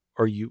how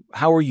are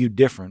you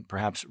different,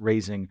 perhaps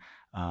raising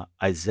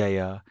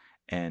Isaiah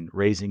and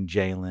raising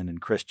Jalen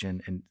and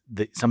Christian and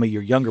some of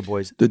your younger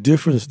boys? The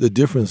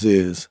difference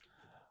is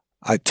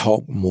I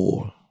talk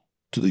more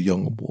to the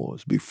younger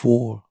boys.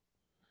 Before,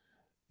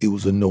 it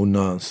was a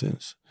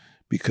no-nonsense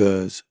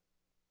because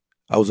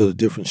I was at a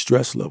different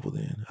stress level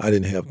then. I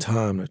didn't have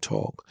time to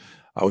talk.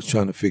 I was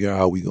trying to figure out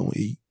how we going to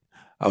eat.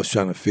 I was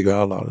trying to figure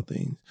out a lot of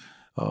things.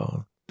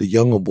 The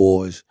younger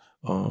boys,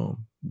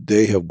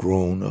 they have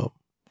grown up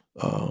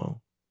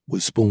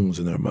with spoons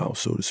in their mouth,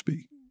 so to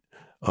speak.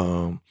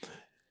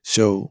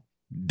 So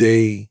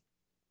they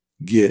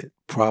get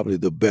probably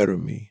the better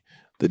me,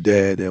 the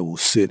dad that will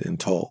sit and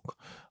talk.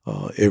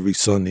 Every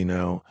Sunday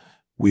now,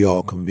 we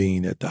all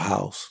convene at the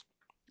house.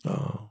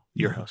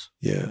 Your house?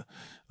 Yeah.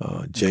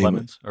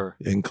 Clemens?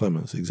 In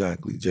Clemens,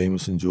 exactly.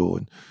 Jameson,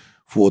 Jordan.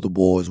 4 of the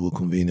boys will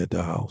convene at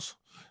the house.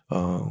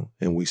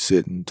 And we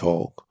sit and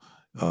talk,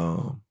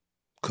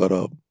 cut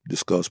up,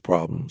 discuss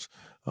problems.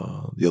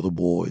 The other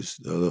boys,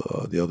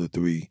 the other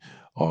 3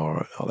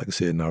 are, like I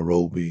said,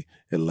 Nairobi,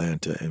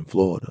 Atlanta, and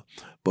Florida.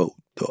 But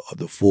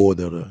the 4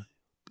 that are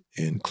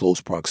in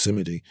close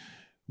proximity,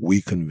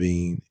 we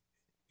convene,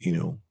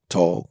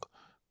 talk,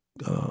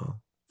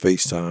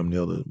 FaceTime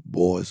the other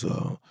boys,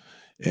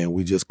 and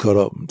we just cut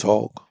up and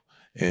talk.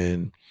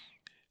 And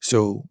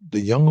so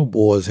the younger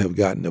boys have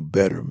gotten the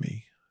better of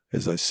me,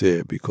 as I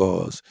said,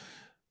 because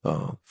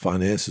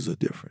finances are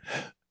different.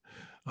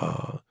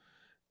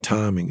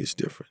 Timing is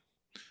different.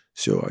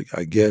 So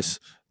I guess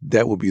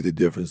that would be the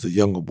difference. The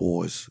younger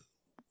boys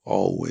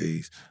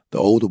always, the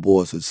older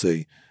boys would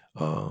say,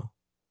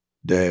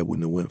 Dad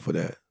wouldn't have went for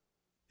that,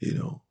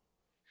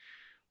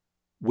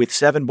 With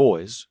 7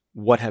 boys,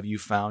 what have you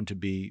found to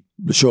be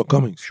the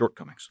shortcomings?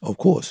 Of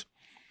course.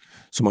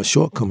 So my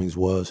shortcomings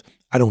was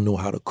I don't know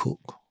how to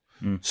cook.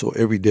 So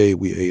every day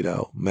we ate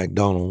out.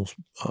 McDonald's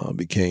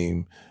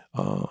became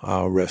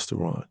our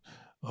restaurant.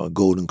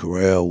 Golden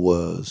Corral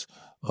was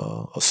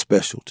a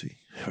specialty,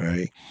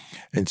 right?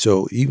 And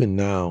so even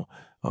now,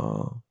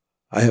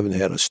 I haven't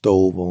had a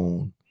stove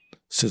on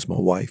since my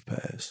wife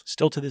passed.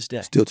 Still to this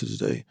day? Still to this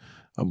day.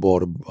 I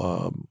bought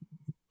a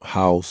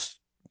house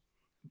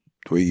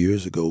 3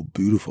 years ago,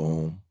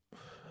 beautiful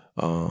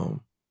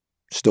home.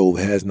 Stove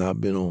has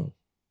not been on.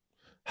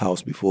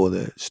 House before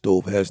that,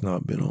 stove has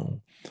not been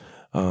on.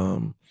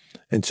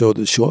 And so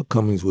the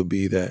shortcomings would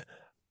be that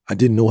I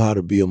didn't know how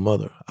to be a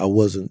mother. I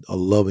wasn't a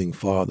loving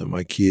father.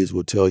 My kids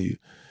will tell you,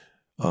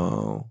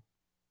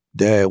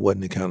 Dad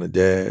wasn't the kind of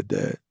dad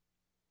that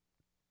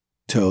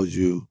tells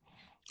you,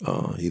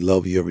 He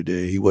loved you every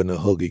day. He wasn't a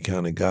huggy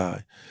kind of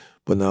guy.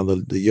 But now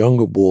the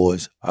younger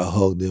boys, I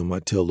hug them. I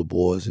tell the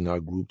boys in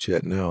our group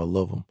chat now, I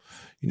love them.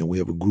 We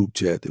have a group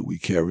chat that we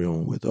carry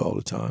on with all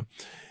the time.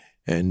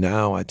 And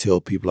now I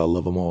tell people I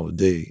love them all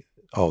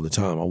the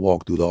time. I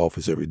walk through the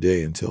office every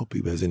day and tell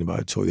people, has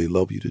anybody told you they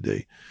love you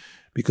today?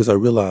 Because I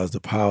realize the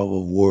power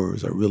of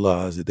words. I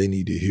realize that they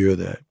need to hear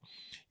that.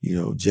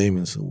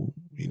 Jameson,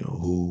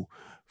 who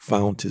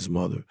found his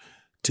mother,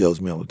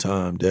 tells me all the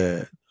time,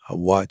 Dad, I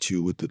watch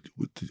you with the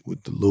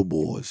little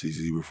boys, as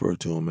he referred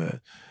to them as.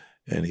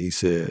 And he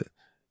said,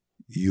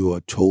 you are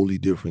a totally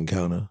different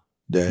kind of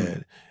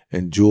dad.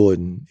 And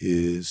Jordan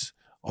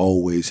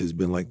always has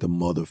been like the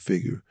mother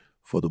figure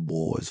for the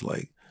boys.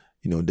 Like,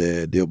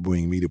 Dad, they'll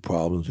bring me the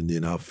problems and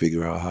then I'll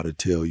figure out how to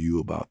tell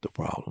you about the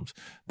problems.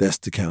 That's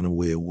the kind of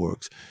way it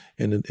works.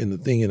 And the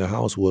thing in the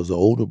house was the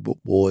older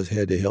boys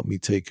had to help me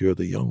take care of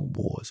the younger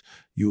boys.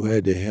 You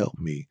had to help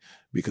me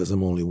because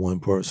I'm only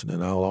one person.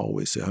 And I'll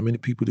always say, how many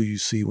people do you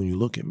see when you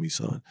look at me,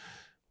 son?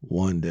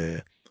 One,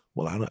 Dad.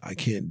 Well, I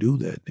can't do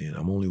that then.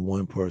 I'm only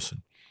one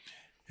person.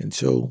 And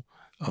so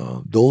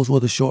those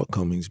were the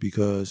shortcomings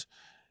because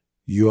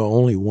you are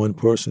only one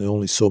person,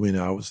 only so many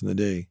hours in the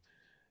day.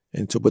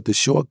 And so, but the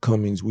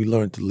shortcomings, we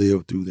learned to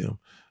live through them.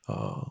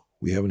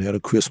 We haven't had a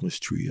Christmas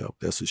tree up.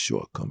 That's a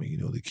shortcoming.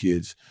 The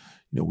kids,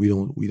 we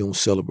don't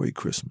celebrate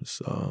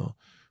Christmas.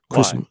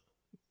 Christmas,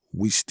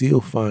 we still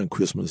find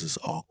Christmas is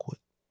awkward.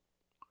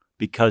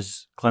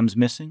 Because Clem's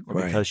missing, or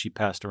Right. because she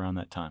passed around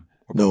that time?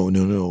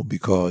 No,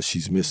 because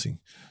she's missing.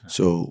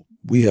 So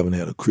we haven't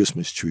had a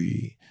Christmas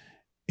tree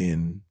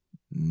in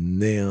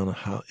no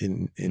house.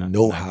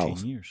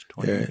 19 years,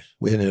 20 years.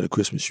 We hadn't had a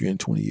Christmas tree in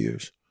 20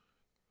 years.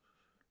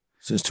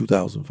 Since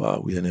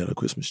 2005, we hadn't had a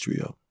Christmas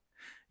tree up.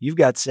 You've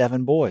got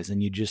 7 boys,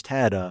 and you just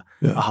had a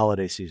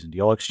holiday season. Do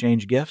y'all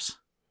exchange gifts?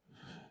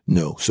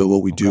 No. So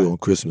what we do on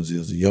Christmas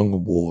is the younger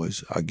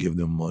boys, I give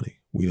them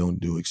money. We don't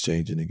do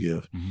exchanging a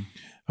gift.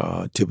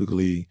 Mm-hmm.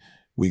 Typically,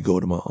 we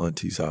go to my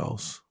auntie's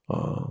house.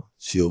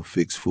 She'll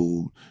fix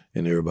food,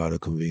 and everybody will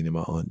convene in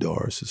my Aunt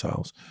Doris's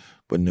house.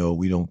 But no,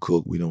 we don't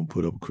cook. We don't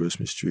put up a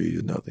Christmas tree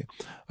or nothing.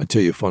 I'll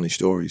tell you a funny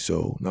story.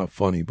 So not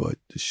funny, but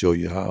to show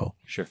you how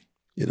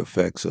it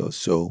affects us.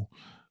 So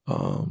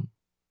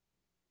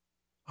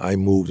I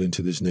moved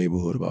into this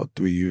neighborhood about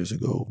 3 years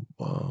ago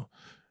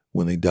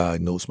when they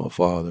diagnosed my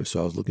father.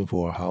 So I was looking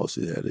for a house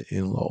that had an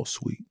in-law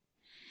suite.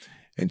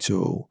 And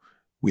so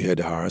we had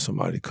to hire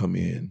somebody to come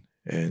in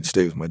and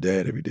stay with my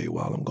dad every day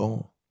while I'm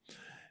gone.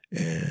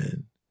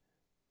 And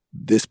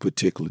this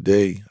particular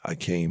day, I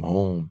came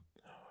home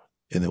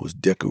and there was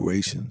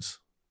decorations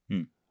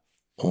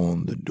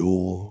on the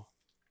door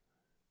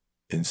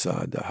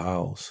inside the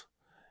house.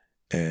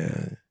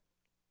 And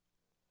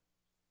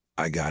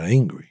I got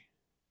angry.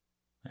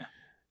 Yeah.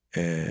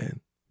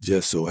 And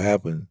just so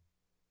happened,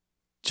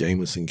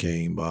 Jameson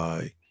came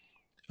by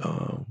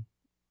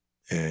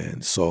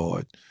and saw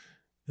it.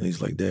 And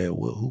he's like, Dad,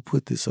 well, who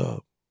put this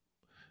up?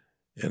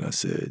 And I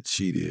said,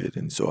 she did.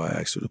 And so I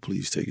asked her to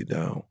please take it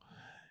down.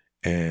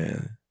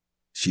 And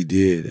she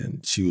did.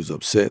 And she was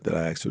upset that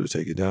I asked her to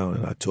take it down.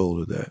 And I told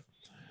her that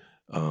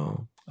I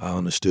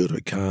understood her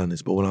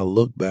kindness. But when I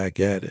look back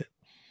at it,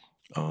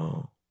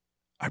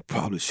 I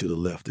probably should have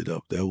left it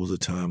up. There was a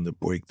time to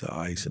break the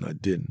ice, and I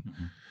didn't.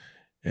 Mm-hmm.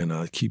 And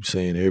I keep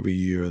saying every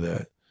year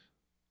that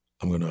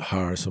I'm going to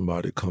hire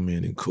somebody to come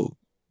in and cook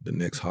the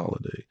next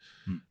holiday.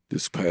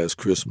 This past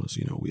Christmas,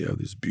 we have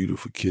this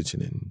beautiful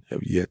kitchen and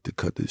have yet to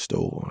cut this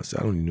stove on. I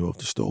said, I don't even know if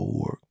the stove will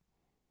work.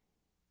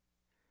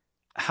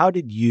 How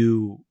do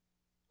you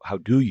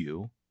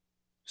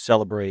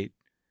celebrate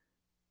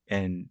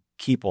and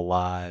keep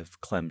alive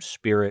Clem's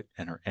spirit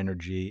and her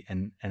energy,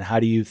 and how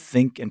do you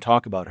think and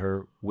talk about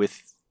her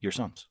with your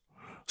sons?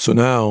 So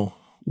now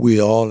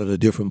we're all at a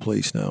different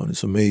place now, and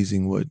it's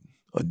amazing what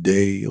a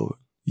day or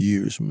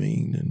years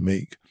mean and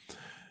make.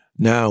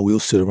 Now we'll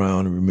sit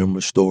around and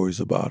remember stories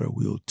about her.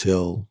 We'll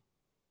tell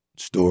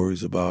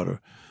stories about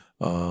her.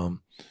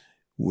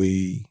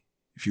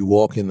 If you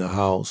walk in the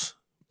house,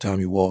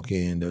 time you walk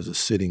in, there's a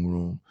sitting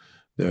room.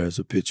 There's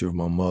a picture of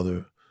my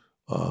mother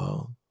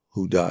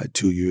who died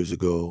 2 years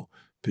ago,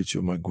 picture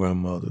of my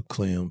grandmother,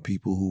 Clem,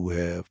 people who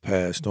have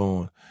passed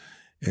on.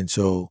 And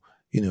so,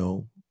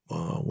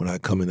 when I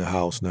come in the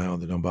house now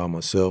that I'm by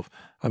myself,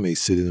 I may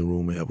sit in the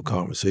room and have a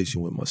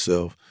conversation with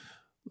myself,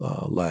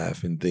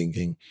 laughing,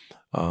 thinking.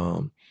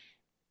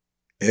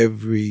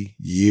 Every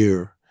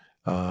year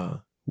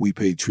we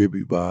pay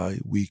tribute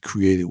we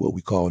created what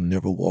we call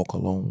Never Walk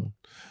Alone,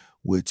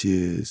 which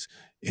is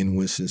in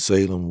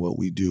Winston-Salem what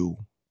we do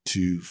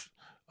to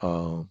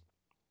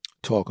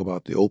talk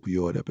about the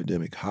opioid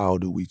epidemic. How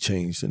do we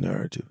change the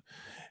narrative?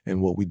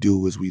 And what we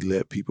do is we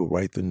let people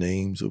write the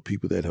names of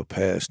people that have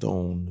passed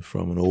on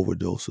from an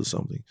overdose or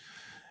something.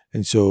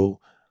 And so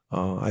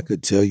I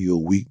could tell you a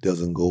week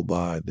doesn't go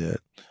by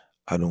that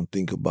I don't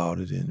think about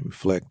it and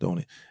reflect on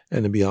it.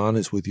 And to be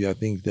honest with you, I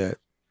think that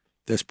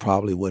that's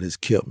probably what has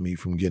kept me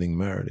from getting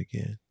married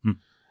again.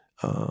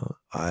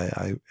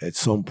 I at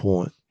some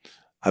point,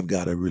 I've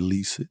got to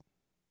release it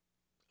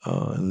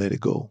and let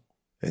it go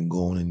and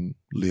go on and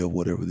live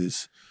whatever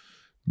this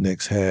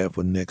next half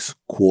or next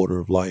quarter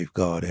of life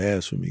God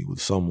has for me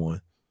with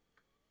someone.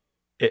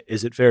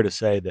 Is it fair to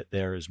say that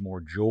there is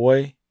more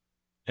joy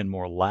and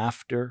more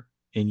laughter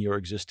in your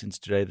existence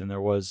today than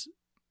there was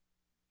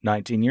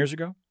 19 years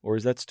ago? Or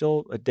is that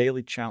still a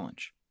daily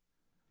challenge?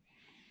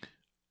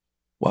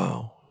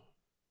 Wow.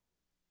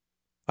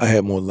 I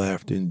had more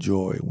laughter and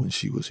joy when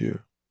she was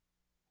here.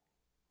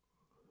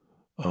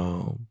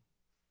 A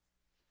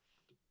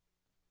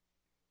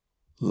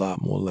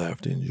lot more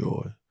laughter and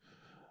joy.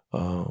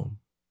 And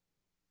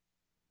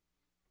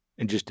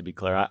just to be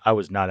clear, I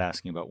was not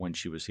asking about when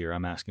she was here.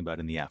 I'm asking about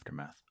in the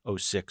aftermath,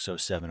 06,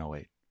 07,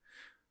 08.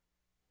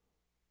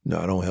 No,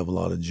 I don't have a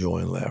lot of joy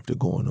and laughter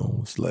going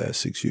on this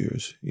last 6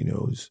 years.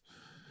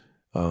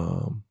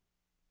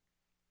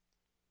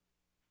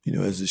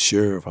 As a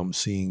sheriff, I'm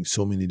seeing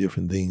so many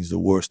different things, the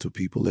worst of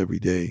people every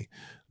day,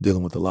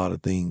 dealing with a lot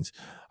of things.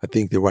 I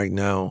think that right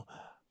now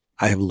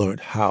I have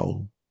learned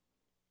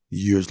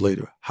years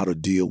later, how to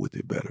deal with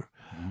it better.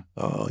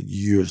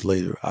 Years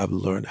later, I've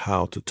learned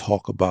how to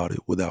talk about it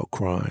without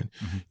crying.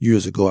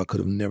 Years ago, I could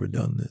have never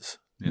done this.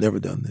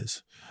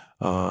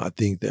 I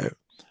think that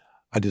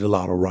I did a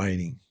lot of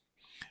writing.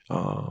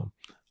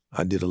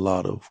 I did a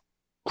lot of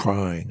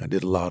crying. I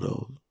did a lot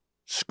of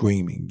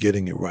screaming,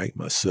 getting it right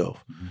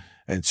myself.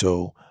 And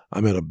so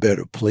I'm at a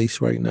better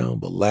place right now,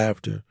 but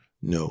laughter,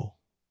 no.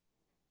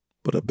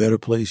 But a better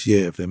place,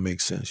 yeah, if that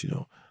makes sense,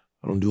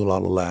 I don't do a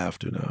lot of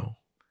laughter now.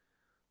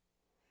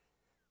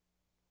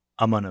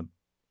 I'm going to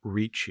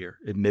reach here,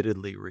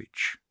 admittedly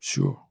reach.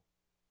 Sure.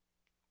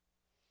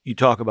 You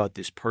talk about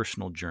this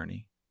personal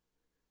journey,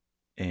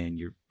 and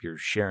you're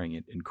sharing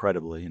it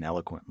incredibly and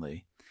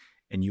eloquently,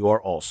 and you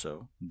are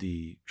also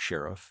the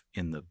sheriff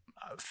in the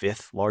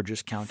fifth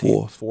largest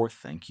county. Fourth,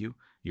 thank you.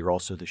 You're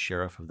also the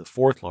sheriff of the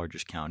fourth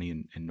largest county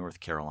in North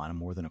Carolina,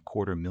 more than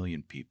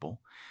 250,000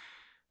 people.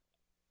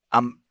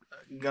 I'm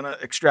going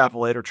to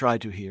extrapolate or try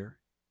to here.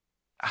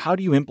 How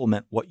do you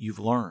implement what you've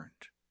learned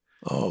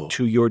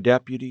to your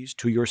deputies,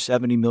 to your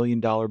 $70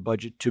 million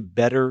budget, to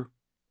better,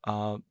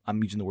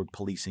 I'm using the word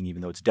policing,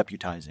 even though it's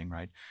deputizing,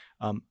 right?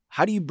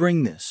 How do you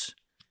bring this?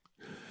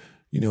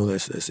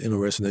 That's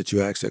interesting that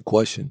you asked that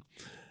question.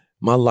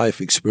 My life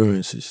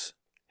experiences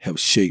have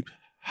shaped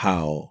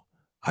how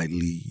I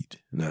lead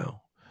now.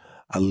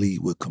 I lead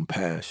with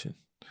compassion.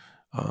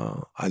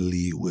 I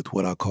lead with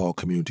what I call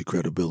community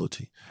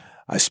credibility.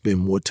 I spend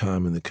more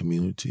time in the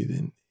community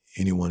than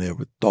anyone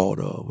ever thought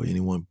of or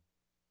anyone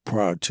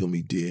prior to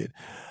me did.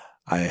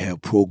 I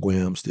have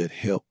programs that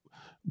help.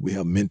 We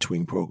have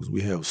mentoring programs.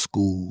 We have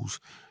schools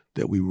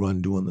that we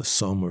run during the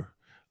summer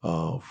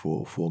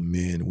for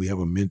men. We have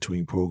a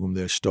mentoring program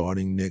that's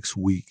starting next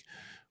week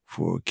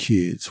for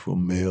kids, for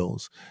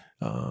males.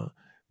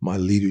 My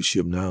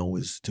leadership now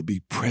is to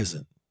be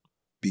present,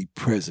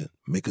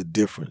 make a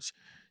difference,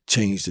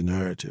 change the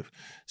narrative.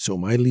 So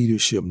my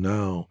leadership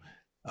now,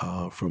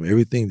 from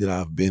everything that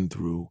I've been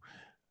through,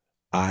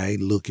 I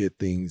look at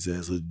things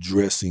as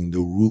addressing the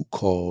root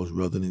cause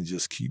rather than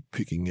just keep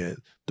picking at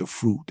the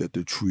fruit that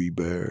the tree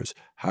bears.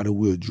 How do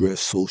we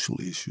address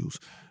social issues?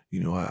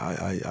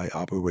 I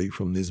operate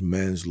from this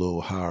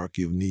Maslow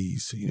hierarchy of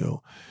needs.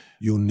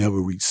 You'll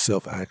never reach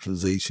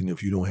self-actualization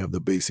if you don't have the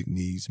basic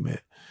needs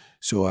met.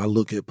 So I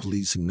look at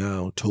policing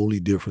now totally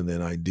different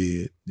than I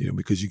did,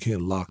 because you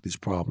can't lock this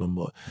problem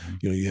up.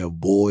 You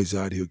have boys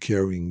out here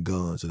carrying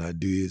guns, and I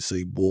did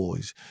say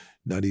boys,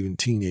 not even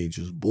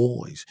teenagers,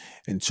 boys.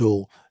 And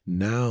so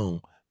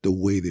now the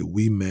way that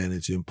we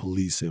manage and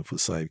police in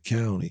Forsyth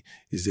County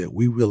is that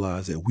we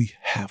realize that we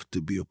have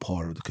to be a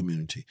part of the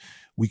community.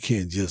 We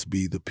can't just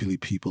be the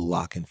people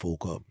locking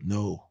folk up.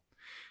 No.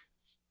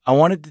 I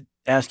wanted to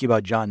ask you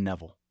about John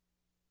Neville.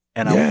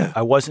 And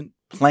I wasn't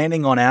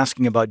planning on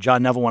asking about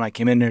John Neville when I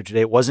came in here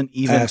today. It wasn't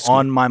even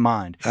on my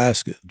mind.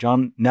 Ask it.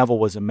 John Neville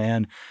was a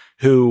man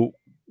who,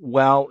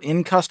 while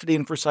in custody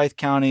in Forsyth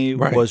County,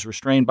 was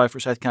restrained by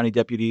Forsyth County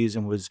deputies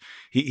and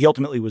he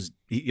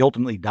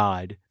ultimately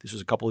died. This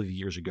was a couple of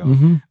years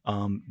ago,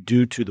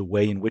 due to the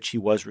way in which he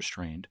was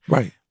restrained.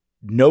 Right.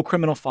 No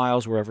criminal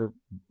charges were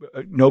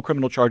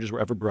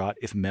ever brought,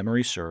 if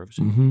memory serves.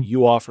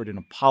 You offered an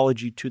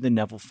apology to the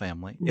Neville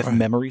family, if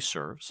memory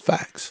serves.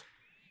 Facts.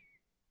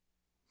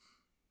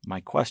 My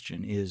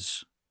question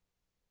is,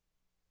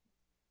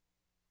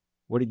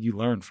 what did you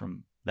learn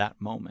from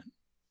that moment,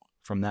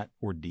 from that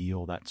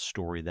ordeal, that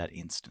story, that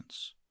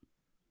instance?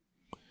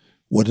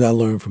 What did I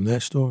learn from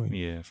that story?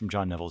 Yeah, from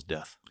John Neville's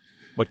death.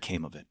 What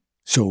came of it?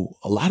 So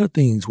a lot of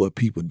things what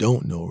people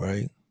don't know,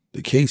 right?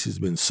 The case has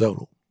been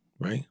settled,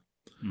 right?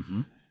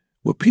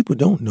 What people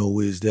don't know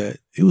is that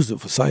it was the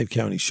Forsyth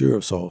County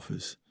Sheriff's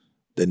Office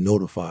that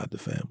notified the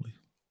family,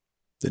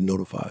 that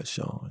notified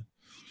Sean.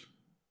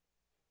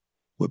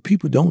 What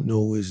people don't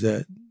know is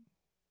that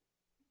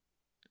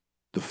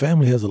the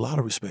family has a lot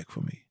of respect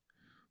for me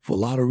for a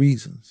lot of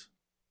reasons,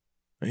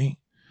 right?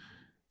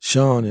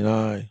 Sean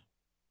and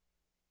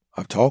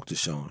I've talked to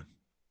Sean,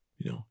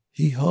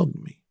 he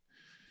hugged me.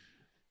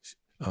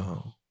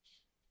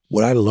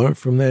 What I learned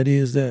from that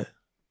is that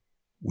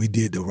we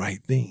did the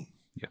right thing.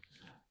 Yeah.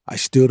 I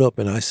stood up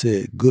and I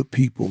said, good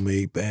people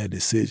made bad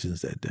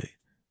decisions that day.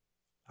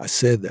 I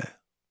said that.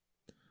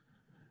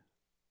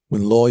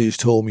 When lawyers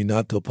told me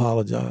not to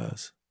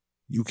apologize,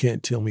 you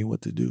can't tell me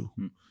what to do,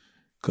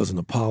 because an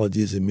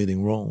apology is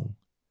admitting wrong.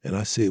 And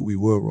I said we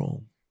were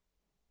wrong.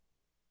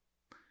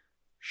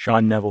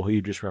 Sean Neville, who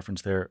you just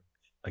referenced there,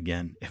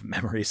 again, if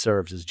memory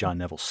serves, is John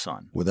Neville's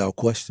son. Without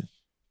question.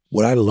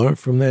 What I learned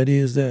from that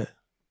is that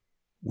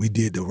we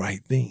did the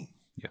right thing.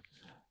 Yeah.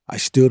 I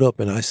stood up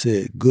and I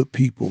said, good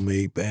people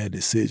made bad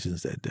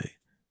decisions that day.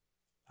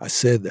 I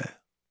said that.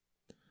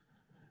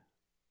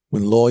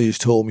 When lawyers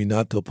told me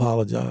not to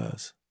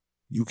apologize,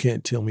 you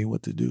can't tell me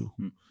what to do,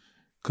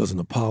 because an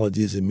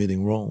apology is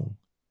admitting wrong.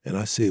 And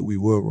I said we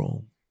were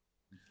wrong.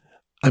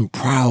 I'm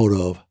proud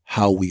of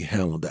how we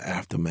handled the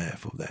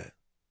aftermath of that.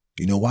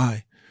 You know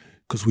why?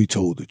 Because we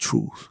told the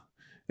truth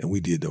and we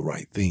did the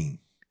right thing.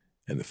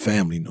 And the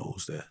family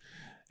knows that.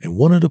 And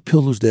one of the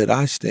pillars that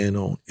I stand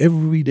on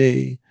every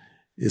day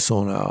is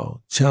on our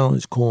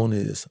challenge corner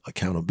is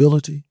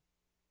accountability,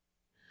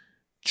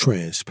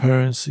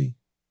 transparency,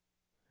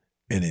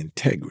 and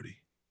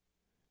integrity.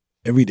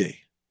 Every day.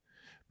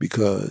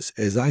 Because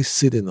as I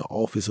sit in the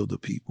office of the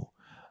people,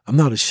 I'm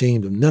not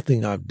ashamed of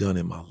nothing I've done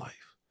in my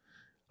life.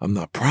 I'm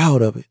not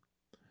proud of it,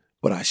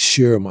 but I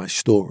share my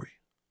story.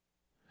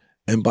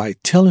 And by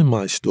telling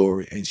my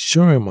story and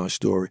sharing my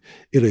story,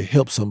 it'll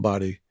help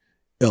somebody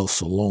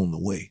else along the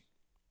way.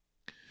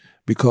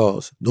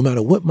 Because no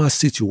matter what my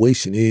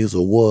situation is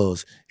or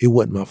was, it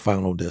wasn't my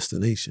final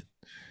destination.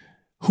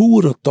 Who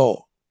would have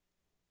thought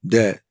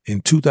that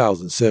in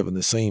 2007,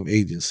 the same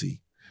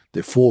agency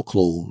that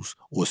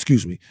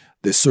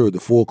that served the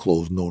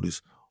foreclosure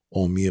notice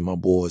on me and my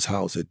boy's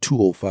house at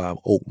 205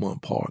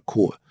 Oakmont Park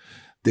Court,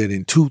 that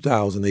in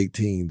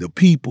 2018, the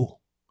people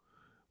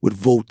would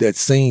vote that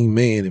same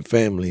man and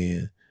family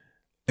in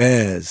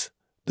as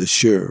the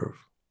sheriff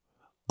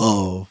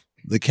of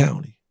the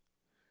county.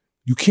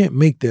 You can't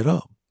make that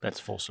up. That's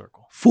full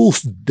circle.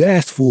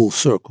 That's full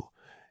circle.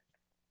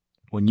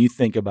 When you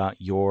think about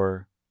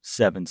your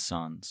 7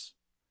 sons,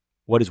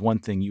 what is one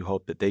thing you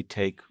hope that they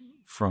take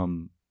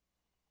from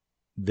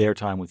their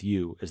time with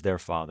you as their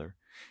father,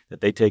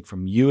 that they take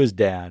from you as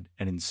dad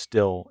and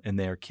instill in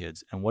their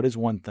kids? And what is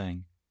one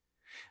thing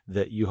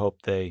that you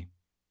hope they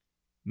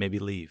maybe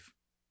leave,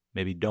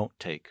 maybe don't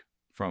take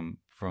from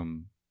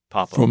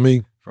Papa? From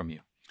me? From you.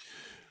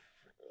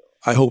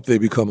 I hope they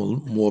become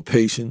more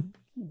patient.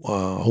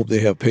 I hope they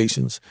have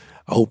patience.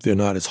 I hope they're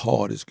not as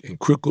hard and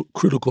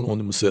critical on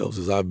themselves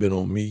as I've been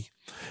on me.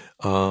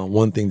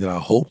 One thing that I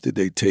hope that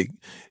they take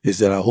is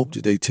that I hope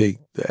that they take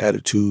the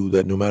attitude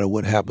that no matter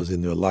what happens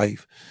in their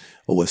life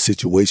or what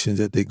situations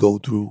that they go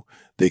through,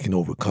 they can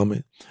overcome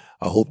it.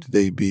 I hope that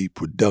they be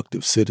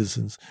productive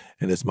citizens.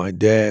 And as my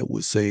dad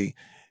would say,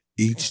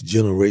 each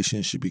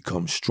generation should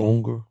become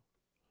stronger,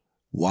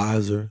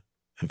 wiser,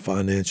 and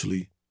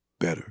financially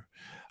better.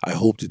 I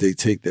hope that they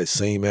take that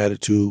same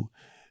attitude,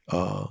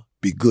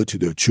 be good to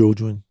their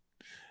children,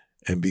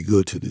 and be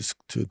good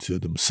to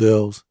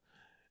themselves,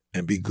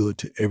 and be good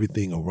to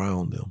everything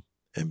around them,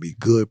 and be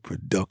good,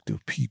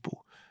 productive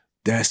people.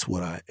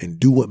 And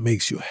do what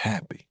makes you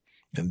happy.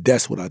 And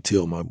that's what I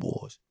tell my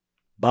boys.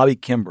 Bobby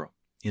Kimbrough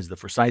is the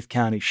Forsyth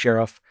County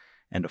Sheriff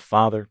and a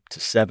father to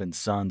 7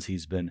 sons.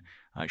 He's been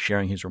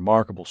sharing his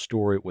remarkable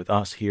story with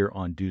us here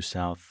on Due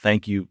South.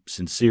 Thank you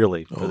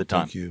sincerely for the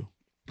time. Thank you.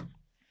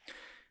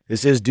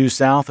 This is Due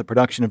South, a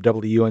production of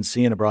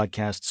WUNC and a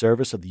broadcast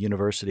service of the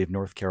University of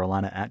North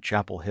Carolina at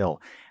Chapel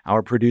Hill.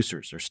 Our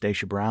producers are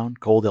Stacia Brown,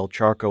 Cole Del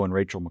Charco, and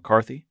Rachel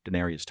McCarthy.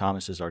 Denarius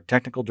Thomas is our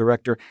technical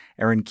director.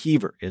 Aaron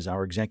Keever is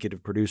our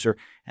executive producer.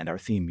 And our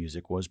theme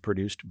music was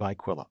produced by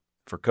Quilla.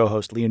 For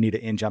co-host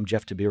Leonida Inge, I'm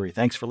Jeff Tiberii.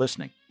 Thanks for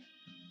listening.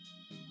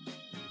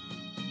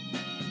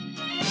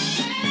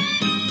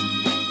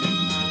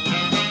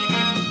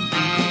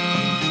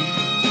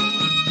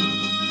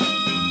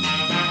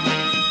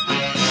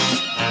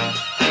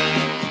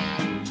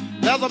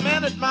 There's a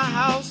man at my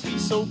house,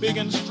 he's so big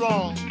and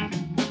strong.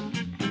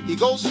 He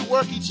goes to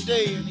work each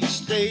day and he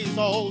stays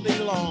all day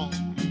long.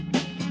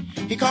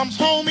 He comes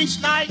home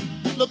each night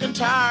looking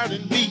tired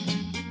and beat.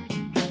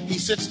 He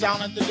sits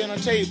down at the dinner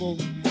table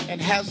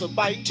and has a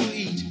bite to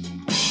eat.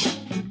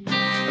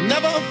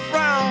 Never a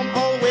frown,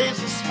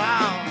 always a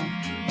smile.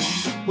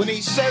 When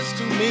he says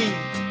to me,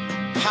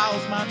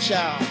 how's my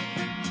child?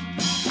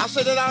 I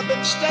say that I've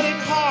been studying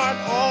hard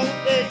all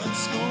day in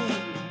school,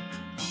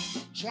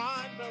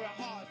 trying very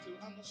hard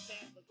to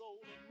understand the goal.